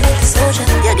and the little soldier.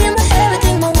 You give me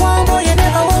everything, my one boy, you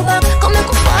never hold back. Come and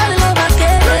go fall in love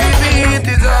again. Baby, it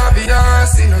is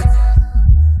obvious, you know,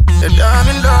 that I'm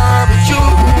in love with you,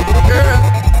 girl.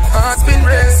 Heart's been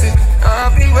racing,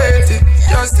 I've been waiting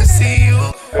just to see you.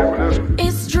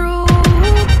 It's true,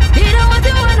 didn't want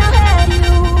to when I had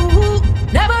you.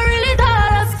 Never really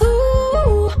thought us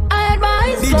two. I had my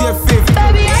eyes closed,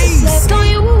 baby, I slept on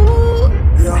you.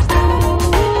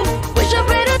 Wish I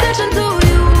paid attention to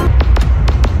you.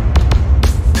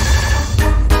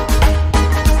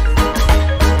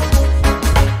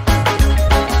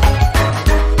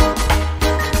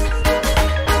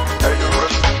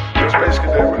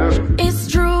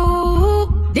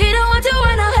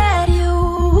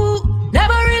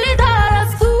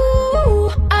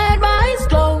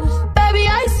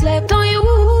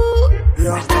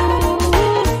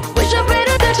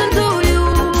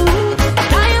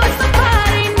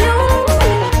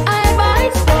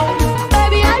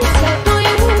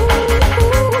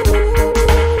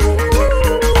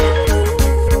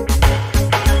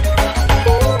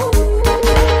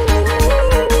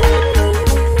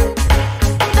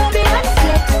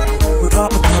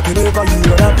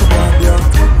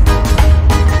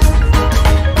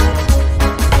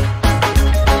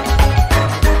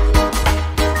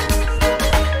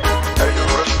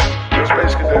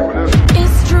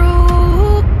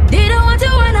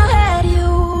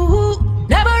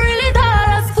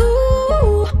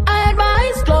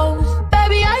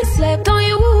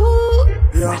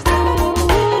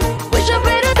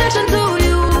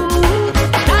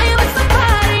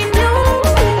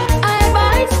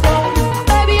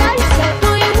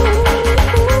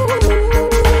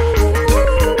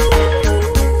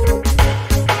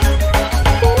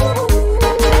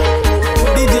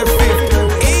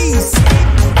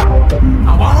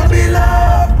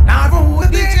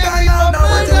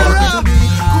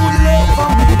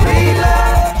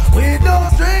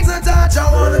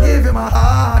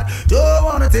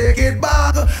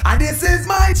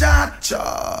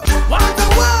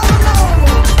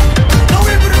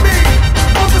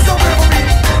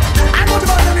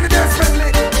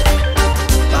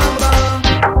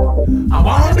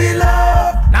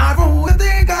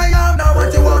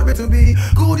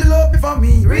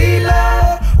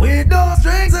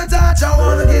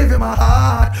 give you my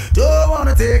heart. Don't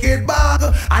wanna take it back.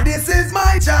 And this is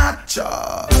my chat.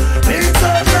 Been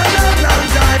such a long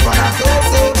time, but I'm so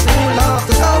true love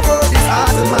to cover this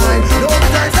heart of mine. No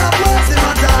times I've lost in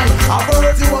my time. I've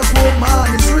heard you was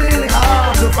woman, it's really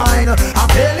hard to find. I'm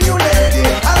telling you, lady,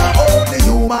 I'm only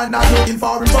human, not looking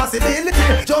for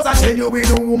impossibility. Just a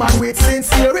genuine woman with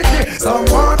sincerity.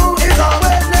 Someone who is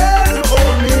always there to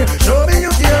hold me. Show me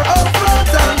you care up front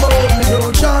and hold me.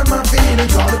 Don't charm my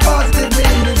feelings, all the positive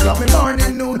meanings. Love me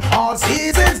morning, noon, all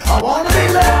seasons. I wanna be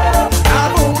loved.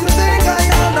 I'm who you think I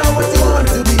am, not what you want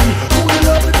to be. Who you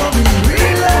love me for me,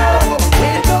 real love.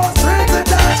 With no strings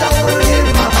attached, I wanna give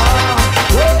you my heart.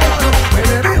 When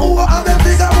every who have them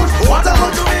figure out what I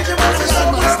want to make you my sister.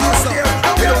 We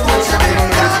don't want you to be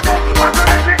God. I'm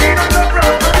gonna make it on the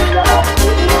front.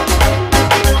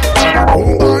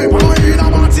 Oh boy, boy, in a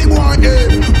party boy, yeah.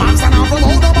 Man's an apple,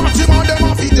 how the party man, them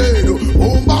off it dead.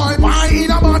 Oh boy, boy,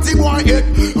 in a party boy,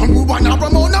 yeah. And we want to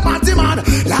promote the party man.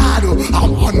 Lad,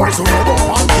 I'm on my son, I'm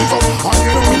on piece up. And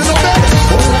you know, in the bed.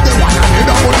 Oh, the one I need,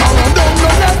 I'm on down the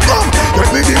left come. Get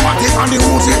me the party and the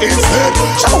Uzi instead.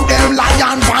 Show them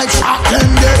lion vibe, shot them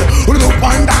dead. Look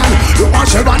one down, look one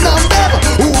shell and them dead.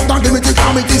 Who don't give me the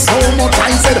comedy so much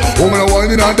I said. Oh, man, I want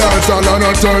in a dance and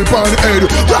a type on head.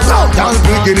 Just out down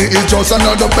beginning, it's just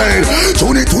another bed.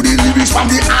 Tune it to the lyrics from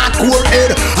the hardcore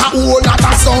head. A whole lot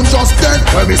of sound just dead.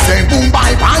 When we say boom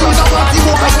bye bye, you know what you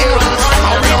want to hear.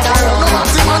 How we don't know no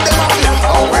matter what they want to hear.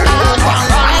 Oh, we boom bye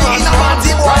bye, you know what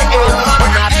you want to hear.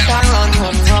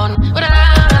 Run, but I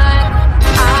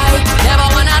never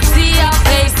wanna see your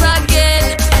face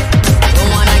again. Don't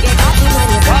wanna get caught when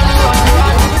you run.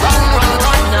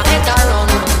 Now better run.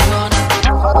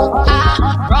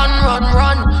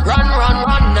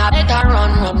 Now better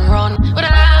run. But I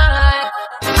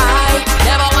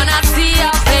never wanna see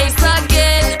your face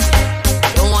again.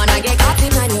 Don't wanna get caught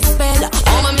in your spell.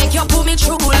 I'ma make you put me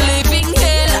through living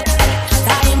hell.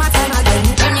 Time again,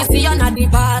 when you see you at the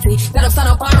party, let us stand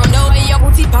up and run the way you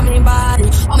put it on me body.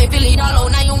 Oh, me feel it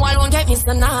alone, now you alone get me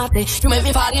so naughty. You make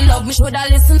me fall in love, me shoulda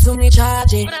listen to me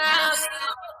charge it.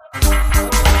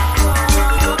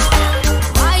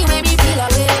 Why you make me feel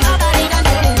away? Nobody can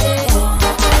tell me.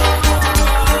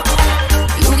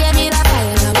 You gave me that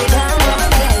fire, now we can't get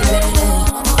it.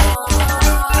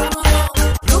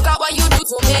 Look at what you do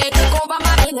to me, take over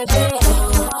my energy.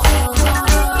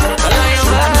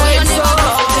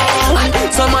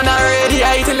 Someone already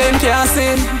I tell them can't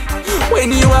sing.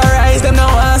 When you arise, them now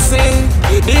I sing.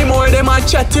 The more them I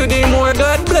chat to, the more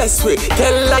God bless we.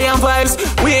 Tell Lion Vibes,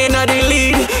 we ain't not the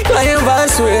lead. Lion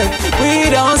Vibes, we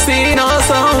don't see no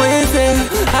song with it.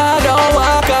 I don't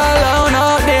walk alone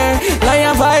out there.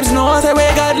 Lion Vibes know that we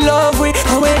got love we.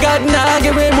 And we got not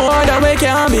give we more than we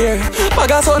can bear.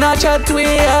 Bagas on a chat we,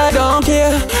 I don't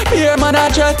care. Here man a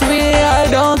chat we, I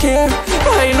don't care.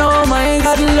 I know my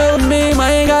God love me,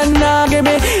 my God nah give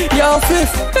me your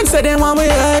fifth. Them say they want we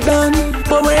life done,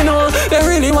 but we know they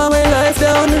really want we life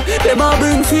down. They might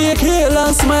bring fake hail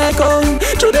and smack on.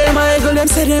 To them Michael, them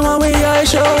say they want we eye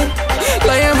shot.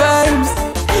 Lion Vibes,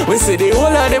 we see the whole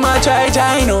of them a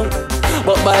try no.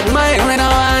 But bad mind when I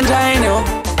want try no.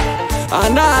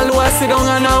 And all who sit down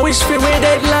and I wish for we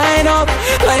deadline up.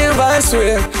 Lion Vibes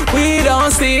we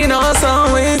don't see no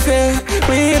song with it.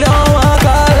 We don't walk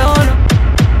alone.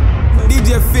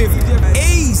 DJ 50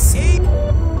 Ace.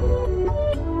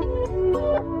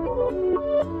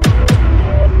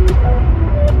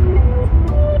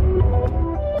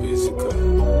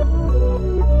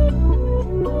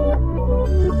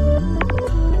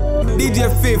 DJ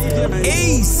 50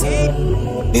 Ace.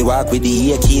 Me walk with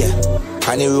the AK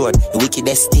on the road, the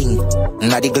wickedest thing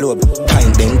not the globe.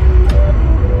 Time then.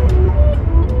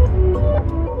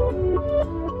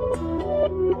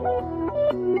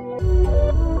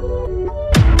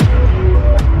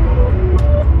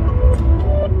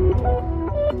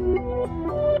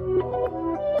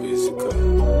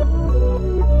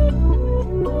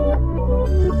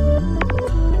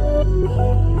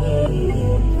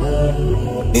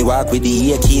 Me walk with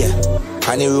the AK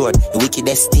on the road, the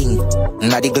wickedest thing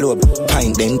not the globe.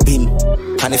 Time then pin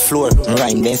on the floor,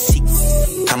 rhyme then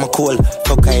 6. I'm a cold,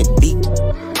 fuck I big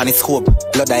on the scope,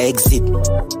 blood I exit.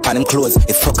 On them clothes,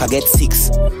 the fuck I get 6.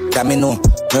 That me know,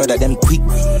 murder them quick.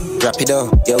 Drop it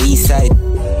out, your east side.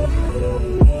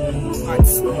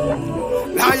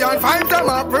 Lion find them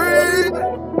a breed.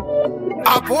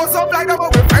 I post up like them a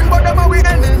we friend, but them a we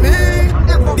enemy.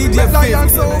 DJ Lion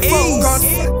so focused.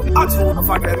 I don't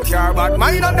know if them care bad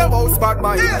mind and them house bad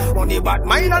mind. Money bad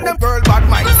mind and them girl bad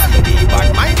mind. CD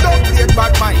bad mind, don't create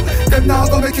bad mind. Them now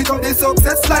go make it up the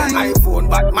success line. iPhone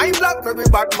bad mind, BlackBerry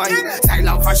bad mind.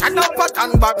 Silent fashion up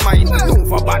pattern bad mind. No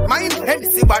for bad mind,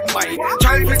 Hennessy bad mind.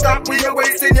 Try to stop with you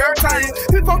wasting your time.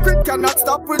 Hypocrite cannot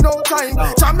stop with no time.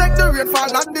 Try make the rain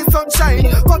fall and the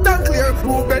sunshine. But I'm clear,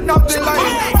 moving up the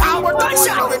line. I want to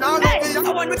go in all of it.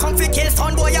 I want me come to kill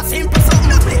son boy, a simple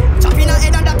something. Chopping a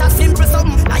head and that a simple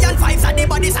something. Lion vibes at the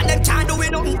bodies and them can't do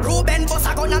it nothing. Ruben boss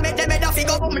a gonna make them head a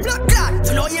figure boom. Blood clot,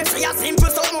 you know you say a simple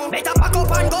something. Better pack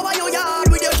up and go by your yard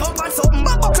with your jump and something.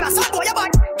 Bumbo class, son boy, you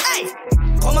bad. Hey,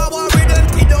 come a war with them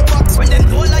kid up box. When them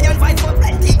no lion vibes for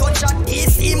plenty gunshot.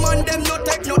 DC man them no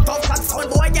take no tough cause son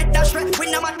boy get that shred.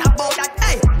 We no matter about that.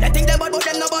 Hey, they think they bad but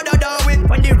them no bother down with.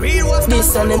 When the real was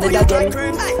this son ended again.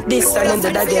 This son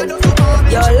ended again.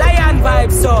 Yo, lion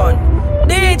vibes son.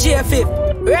 DJ Fifth,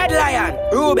 Red Lion,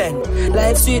 Ruben.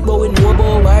 Life sweet but we know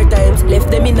about war times. Left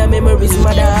them in the memories,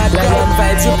 mother hard. Lion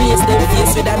vibes replace them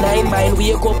face with a 9 mind.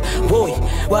 Wake up, boy.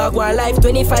 Walk one life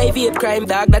 25-8 crime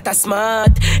dog that a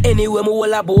smart. Anyway, me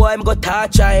hold a boy, I'm got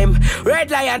touch him. Red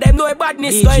Lion, them know a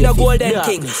badness going to Golden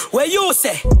King. Where you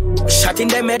say? Shot in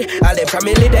them head, all them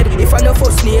family dead. If I know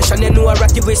First Nation, they know a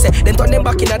ratty we say. Then turn them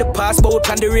back in the past, but we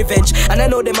plan the revenge. And I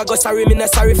know them I go sorry, me not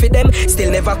sorry for them.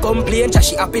 Still never complain, just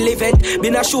she happy event.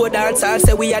 Been a show dance, I'll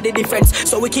say we are the difference.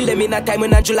 So we kill them in a time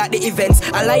when I do like the events.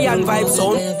 A lion vibe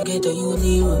sound. Wicked,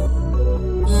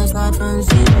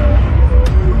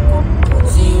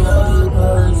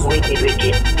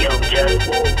 young Joe.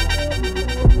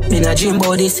 In a dream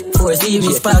about this, 4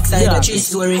 series, Parkside, a 3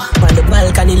 story. On the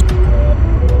balcony.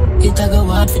 It a go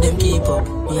hard for them keep up.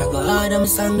 Me a go hard and me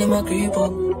song them a creep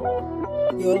up.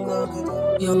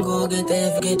 Young go get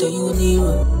F, get a uni.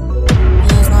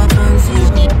 Yes, not fancy.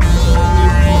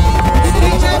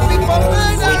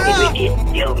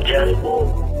 Wicked, young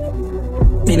Joe.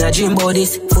 In a dream about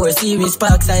this, 4 series,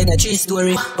 Parkside, a 3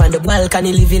 story. On the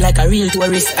balcony, living like a real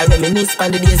tourist. I reminisce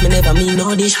on the days me never mean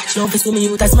no dish. Love to see me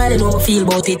youth, I smile and how I feel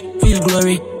about it. Real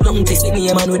glory. Nothing to see me,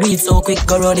 a man, we do it so quick.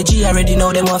 Go round the G already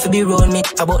know them want to be round me.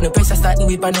 About no press, I start the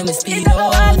whip and them speed up. It's a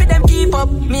go hard for them keep up.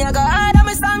 Me a go hard and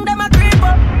me song them a creep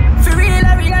up. For real,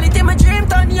 a reality, my dream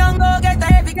turn young, go get a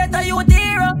heavy, get a youth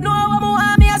hero. No one more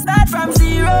want me, I start from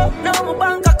zero. No more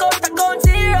bank account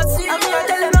zero. And me a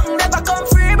tell you nothing never come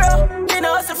free, bro. You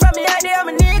know, so from me idea,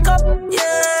 me nick up.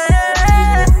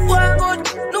 Yeah, one good,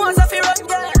 no one's a fear run,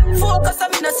 girl. Focus on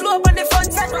me, no slope on the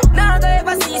front side. Now go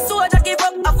ever see soldier give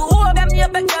up. I go hope them me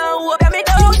up and down, hope them me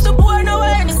down. To board no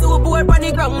way, any so board on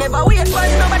the ground. Never wait for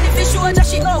nobody to show that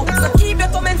she go. So keep your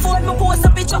comment forward, me post a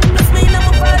picture. Plus me and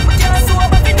my ball, we can't so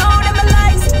but we know them a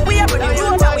lies. We are pretty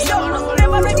road and we don't.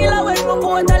 Never regular when we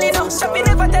totally know. Shopping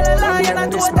never tell a lie and I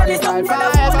totally stop.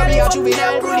 Forever be a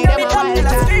juvenile, bully them a wild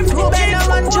time. Ruben no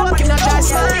man joke, not just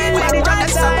style. When they drop the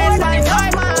side, find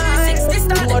my mind.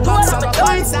 One box of a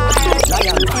fine side.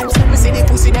 Lion vibes, me see the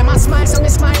pussy, them a smile, so me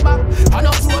smile back. I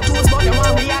know 4 toes, but them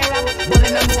want me high rap. But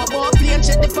then I know about plane,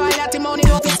 check the fire, that the money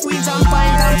don't be squeeze and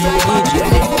fine and fly back.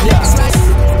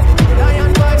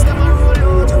 Lion vibes, them a roll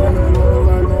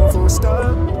out. Full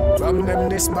stop. From them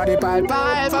this body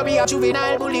pile. For be a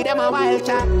juvenile, bully them a wild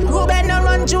cat. Ruben no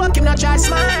run joke, him not try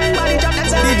smile. Body drop the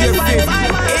side, find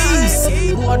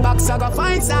one box I go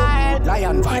find side.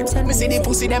 Lion vibes, me see the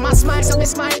pussy, them a smile, so me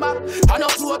smile back. I know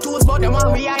 4 toes, but them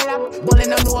want me high rap. But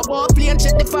then I know about plane,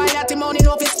 check the fire, that the money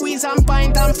no fit squeeze and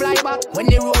pint and fly back. When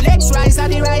the Rolex rise at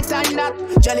the right time that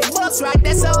jelly box right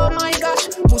there, so oh my gosh.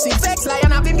 Pussy vex,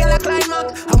 lion have him get a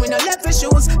climax. And we no left for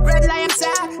shoes, red lion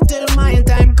say, till my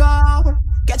time come.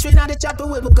 Catch me on the chopper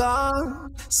with my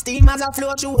gun. Steam as I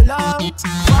flow through a lot. Pop the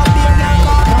young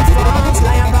car, no phones.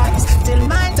 Lion vibes, till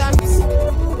my time.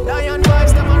 Lion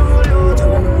vibes, them a roll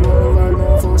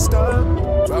out. Full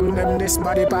stop. From them this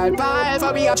body pile.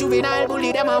 For be a juvenile,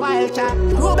 bully them a wild cat.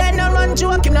 Ruben no run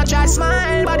joke, him not try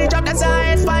smile. Body drop the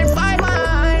side, find 5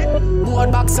 mile.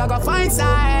 One box I go find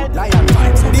side. Lion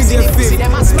vibes, see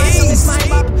them a smile, so me smile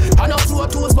back. I know 4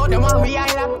 toes, but them want me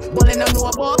high rap. But then I know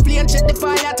about plane, check the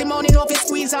fire, that the money no fit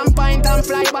squeeze and pint and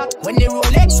fly back. When the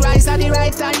Rolex rise at the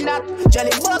right time that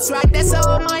jelly box right there, so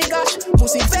oh my gosh.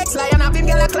 Pussy vex, lion have him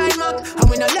get a climax. And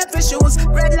we no left for shoes,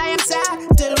 red lion say,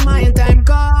 till my time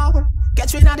come.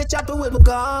 Catch me on the chopper with my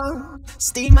gun.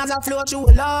 Steam as I flow through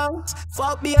a lungs.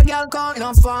 Fuck be a girl, count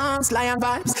no funds. Lion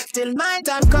vibes, till my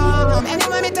time come.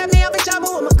 Anyway, me tell me up a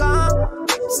chopper with my gun.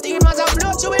 Steam as I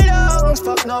flow through a lungs.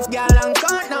 Fuck enough girl and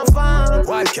count no funds.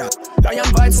 Wildcat, lion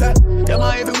vibes set. Them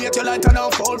a heavyweight, you like an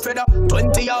off cold feather.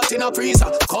 20 out in a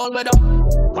freezer, cold weather.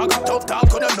 I got tough talk,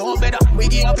 couldn't know better. We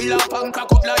give a pill up and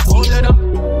cock up like cold leather.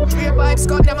 Straight vibes,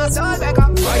 cut them a soul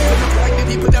beggar. Right to look like the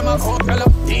people, them a umbrella.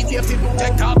 DJ people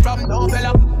take off from no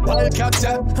fella. All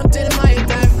capture, until my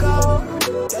time go.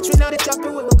 Catch me now the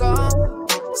chopper we will go.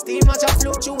 Steam as I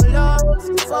flow through love.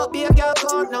 Fuck be a girl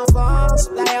caught no boss.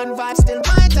 Lion vibes till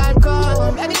my time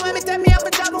come. Anyway, me tell me up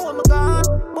and tell me when me gone.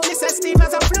 Bully says steam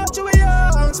as I flow through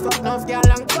lungs. Fuck no girl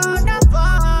and caught no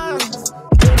boss.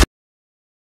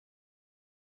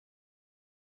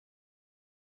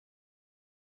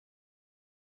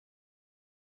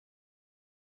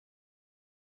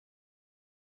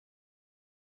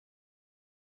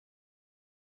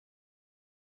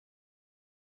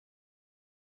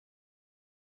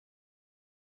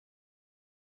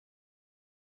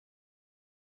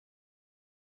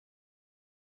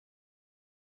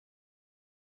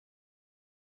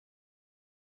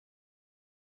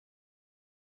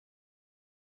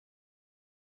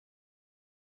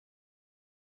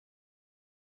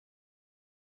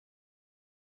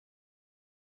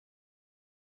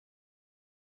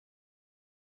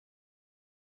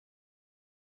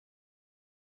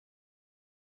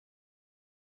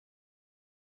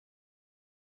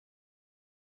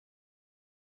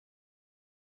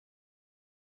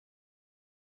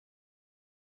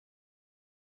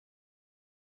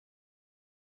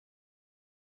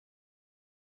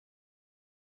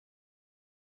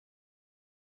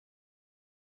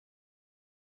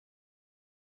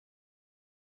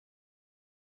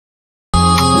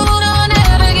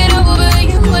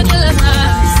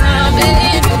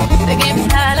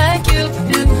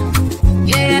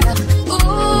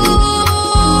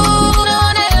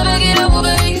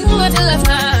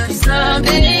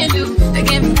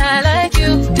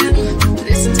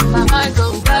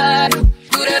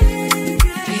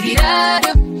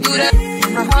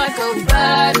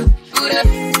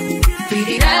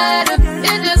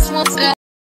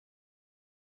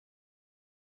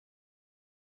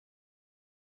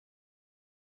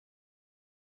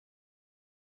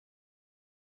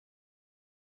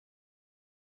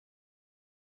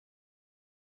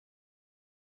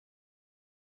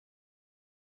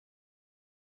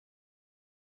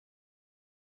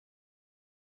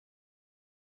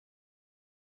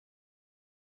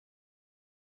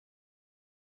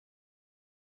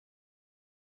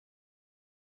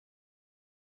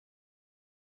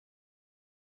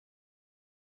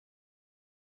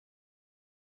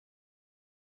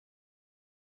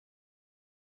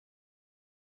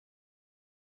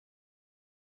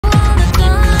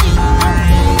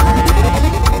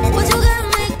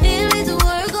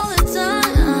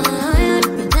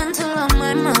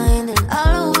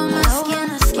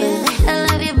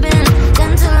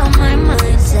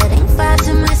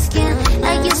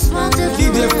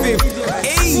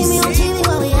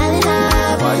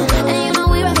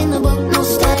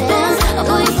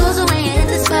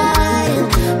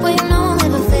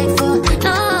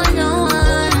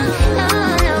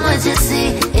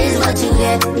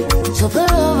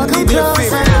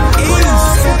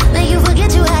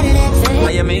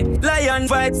 Lion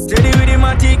fight, steady with the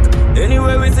matic.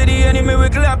 Anywhere we see the enemy, we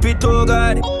clap it, oh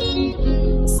God.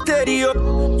 Steady up,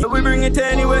 so we bring it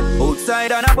anywhere.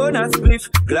 Outside on a bonus spliff.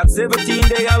 Glock 17,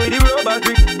 they are with the rubber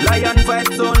grip. Lion fight,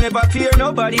 so never fear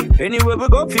nobody. Anywhere we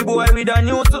go, fi boy with a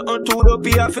new something to the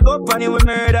P, I fi go and we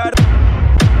murdered.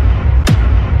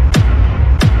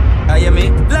 I hear me?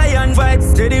 Lion fight,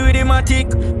 steady with the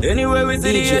matic. Anywhere we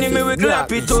see the enemy, we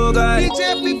clap it, oh God.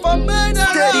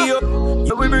 Steady up,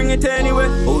 so we bring it anywhere.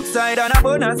 Outside on a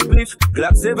bonus spliff.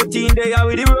 Glock 17, they are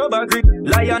with the rubber grip.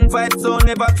 Lion fight, so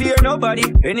never fear nobody.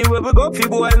 Anywhere we go, fi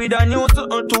boy with a new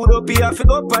something to the P, I fi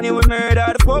go and we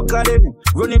murder the fuck of them.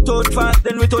 Run it out fast,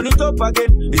 then we turn it up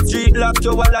again. The street locked,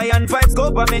 your lion fights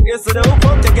government. Yesterday we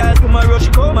fuck the girl, tomorrow she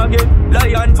come again.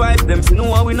 Lion fight, them see no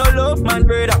one we no love, man,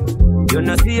 brother. You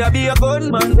know see I be a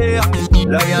gunman there.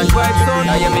 Lion fight, son,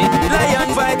 I hear me?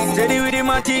 Lion fight, steady with the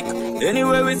matic.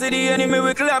 Anywhere we see the enemy,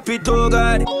 we clap it, oh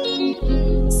God.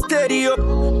 Steady up,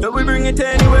 so we bring it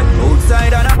anywhere.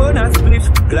 Outside on a bonus spliff.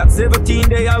 Glock 17,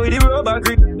 they are with the rubber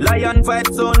grip. Lion fight,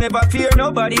 so never fear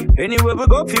nobody. Anywhere we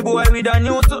go, fi boy with a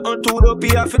new something to the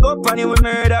P, I fi go and we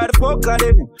murder the fuck of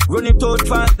them. Run it out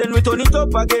fast, then we turn it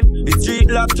up again. The street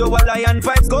locked, your lion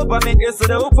fights government.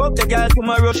 Yesterday we fuck the girl,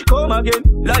 tomorrow she come again.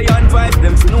 Lion fight,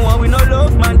 them see no one we no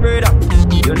love, man, brother.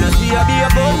 You know see I be a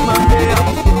gunman there.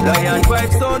 Lion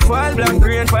fight, sound fall, black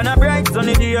green, pan a bright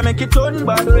sunny day, make it turn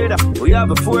bad weather. We have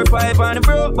a 4-5 on the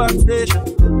broke back station,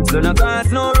 so no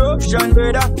cause no eruption,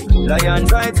 brother. Lion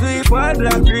fight, we fall,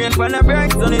 black green, pan a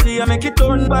bright sunny day, make it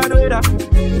turn bad weather.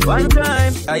 One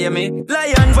time, I hear me?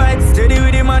 Lion fight, steady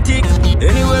with the matic.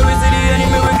 Anywhere we see the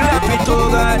enemy, we clap it, oh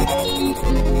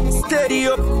God. Steady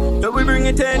up, so we bring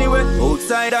it anyway.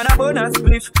 Outside on a bonus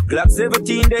spliff. Glock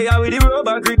 17 they are with the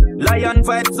rubber grip. Lion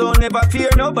vibe, so never fear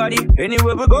nobody.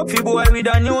 Anywhere we go, fi boy with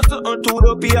a new something to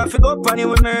the P. I fi go funny,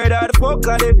 we murder the fuck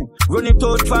of them. Run it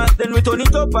out fast, then we turn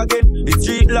it up again. The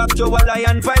street locked, so a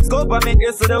lion vibes go for me.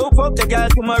 Yesterday we fuck the girl,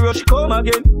 tomorrow she come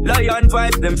again. Lion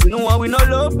vibes, them fi know we no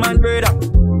love man, brother.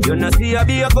 You know see I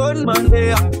be a gunman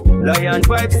there. Lion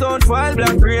vibes don't fall,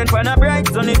 black rain pan a bright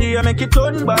sunny day, make it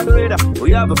turn bad weather.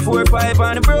 We have a 4-5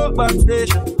 on the broke back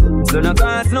station, so no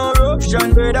cause no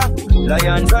eruption, brother.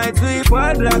 Lion vibes we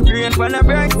fall, black rain pan a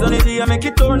bright sunny day, make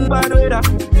it turn bad weather.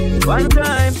 One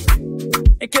time,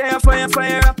 it can't fire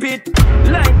rapid.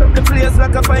 Light up the place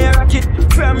like a fire rocket.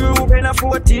 From Ruben a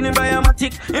 14 in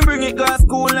biomatic. And bring it gas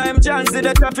school, I'm chance in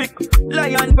the traffic.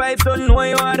 Lion vibes don't know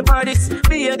you are the bodies.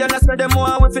 Be a gonna say them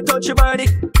more if you touch your body.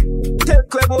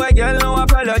 Take a boy, girl, no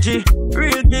apology.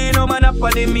 Real G, no man up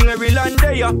on the Maryland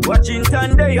day.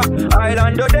 Washington day,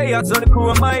 Islander day. So the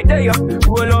crew might day.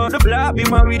 Roll on the block, be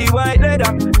my with the white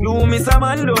leather. You miss a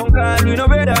man, don't call you no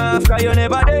better. After you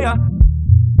never there.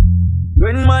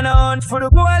 When man a hunt for the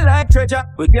gold like treasure,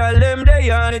 we call them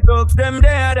there and it talks them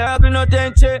there. Dog, we no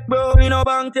take check, bro, we no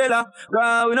bank teller.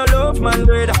 Cause we no love man,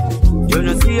 brother. You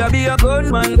no see I be a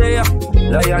gunman there.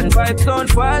 Lion vibes don't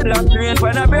fall, black rain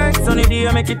pan a bright sunny day,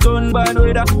 make it turn bad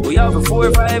weather. We have a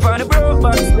 4-5 on the broke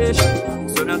back station,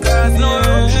 so no cause no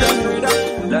eruption, brother.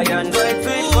 Lion vibes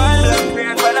don't fall, black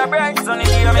rain pan a bright sunny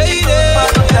day, make it turn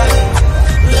bad weather.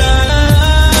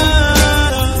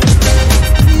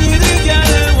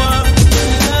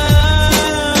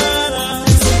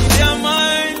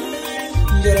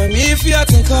 If you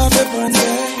take off your pants,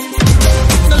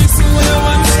 now listen what you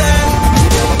want to say.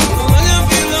 When you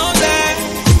feel lonely,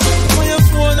 when you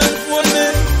phone and phone me.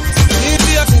 If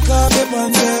you take off your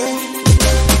pants,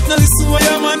 now listen what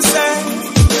you want to say.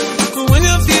 When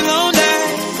you feel lonely,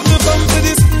 you come to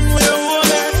this thing where you want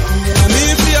it. And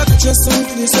if you touch your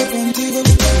someplace up on Tigo,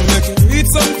 make you read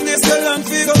someplace a long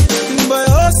figure. You buy a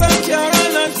house and car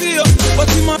and land for you, but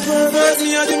you my pervert,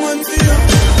 me a the man for you.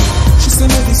 She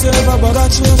me deserve a bag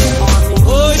of children.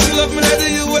 Oh, she love me like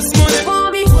the US money. Oh,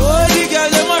 the girl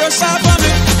them a rush up on me.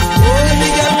 Oh, the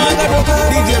girl man got a car.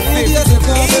 DJ Flip. Now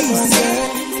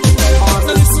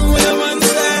listen what you want to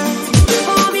say.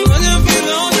 When you feel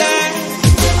lonely,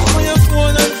 when you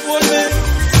phone and phone me.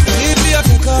 If you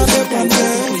take off your pants,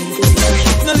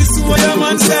 now listen what you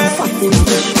want to say.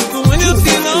 When you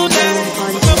feel lonely,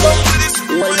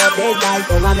 when you're dead like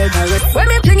the one that I when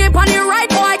me fling it on the right,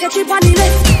 boy, catch it on the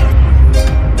left.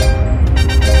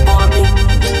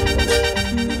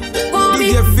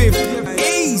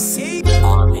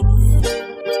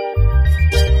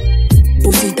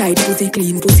 Pussy tight, pussy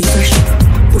clean, pussy fresh.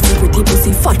 Pussy pretty,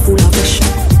 pussy fat, full of fish.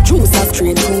 Juice of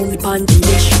straight home, panty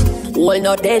dish. All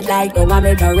not dead like the one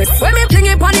that rest. When me fling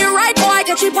it on the right, boy,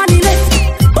 catch it on the left.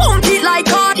 Bounce it like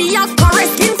cardiac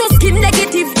caress. Skin to skin,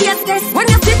 negative taste test. When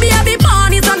you see baby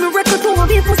bunnies and me record to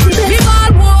be pussy best. Me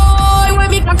ball boy, when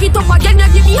me crack it up again, you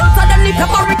give me hotter than the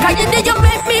paprika. You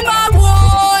make me ball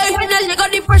boy. When you got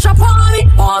the pressure for me,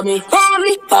 for me, for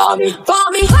me, for me,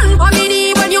 for me. Hand for me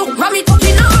knee when you ram it up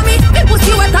in on me. Me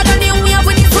pussy wetter than the wave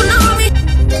with the tsunami.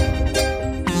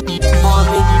 For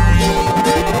me,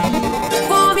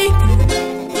 for me,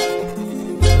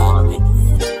 for me.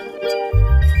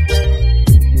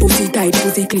 Pussy tight,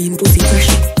 pussy clean, pussy fresh.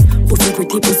 Pussy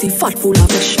pretty, pussy fat, full of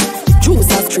fish.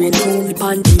 Juice of straight home,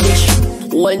 panty dish.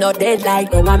 All not dead like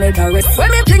the one that rest.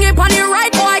 When me fling it on the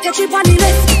right, boy, catch it on the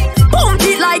left. Bounce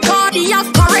it like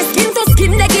cardiac caress. Skin to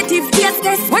skin, negative taste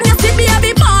test. When you see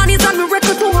baby bunnies and me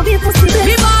record to be pussy best.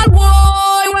 Me ball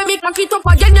boy, when me crack it up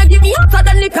again, you give me hotter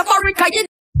than the paprika.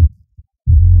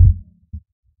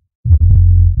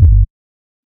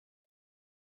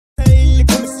 Hey,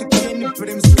 come skin for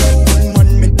them skin.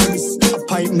 One me do this, a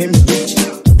pipe me bitch.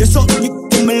 You suck you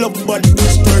in my love body.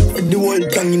 Stirred for the whole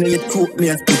gang in your throat me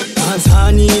a spit. Dance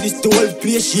honey, this the whole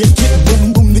place shake it.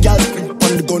 Boom boom, the girl spit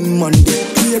on the gunman.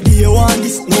 Baby, you want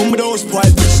this? No, me don't spoil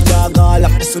bitch dog. All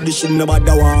up so this shit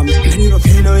nobody want me. And you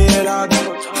pay no here dog.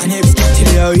 And if it's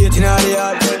till you're waiting on the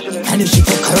yard. And if she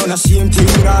fuck around, I see him till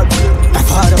you dog. My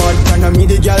father bad and me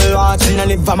the girl watching and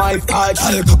live for my part.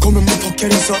 I'll come and fuck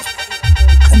your ass up.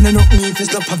 And then up me if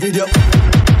it's not a video.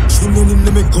 She know him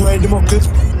to make go ahead the muckle.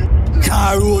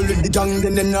 Car roll with the gang,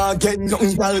 then they not get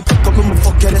nothing. I'll come and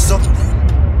fuck your ass up.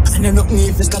 And then up me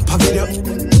if it's not a video.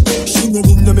 She know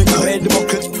him to make go ahead the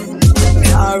muckle.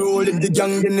 Car roll with the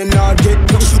gang, then they not get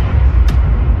nothing.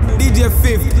 DJ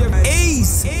 50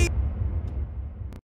 Ace.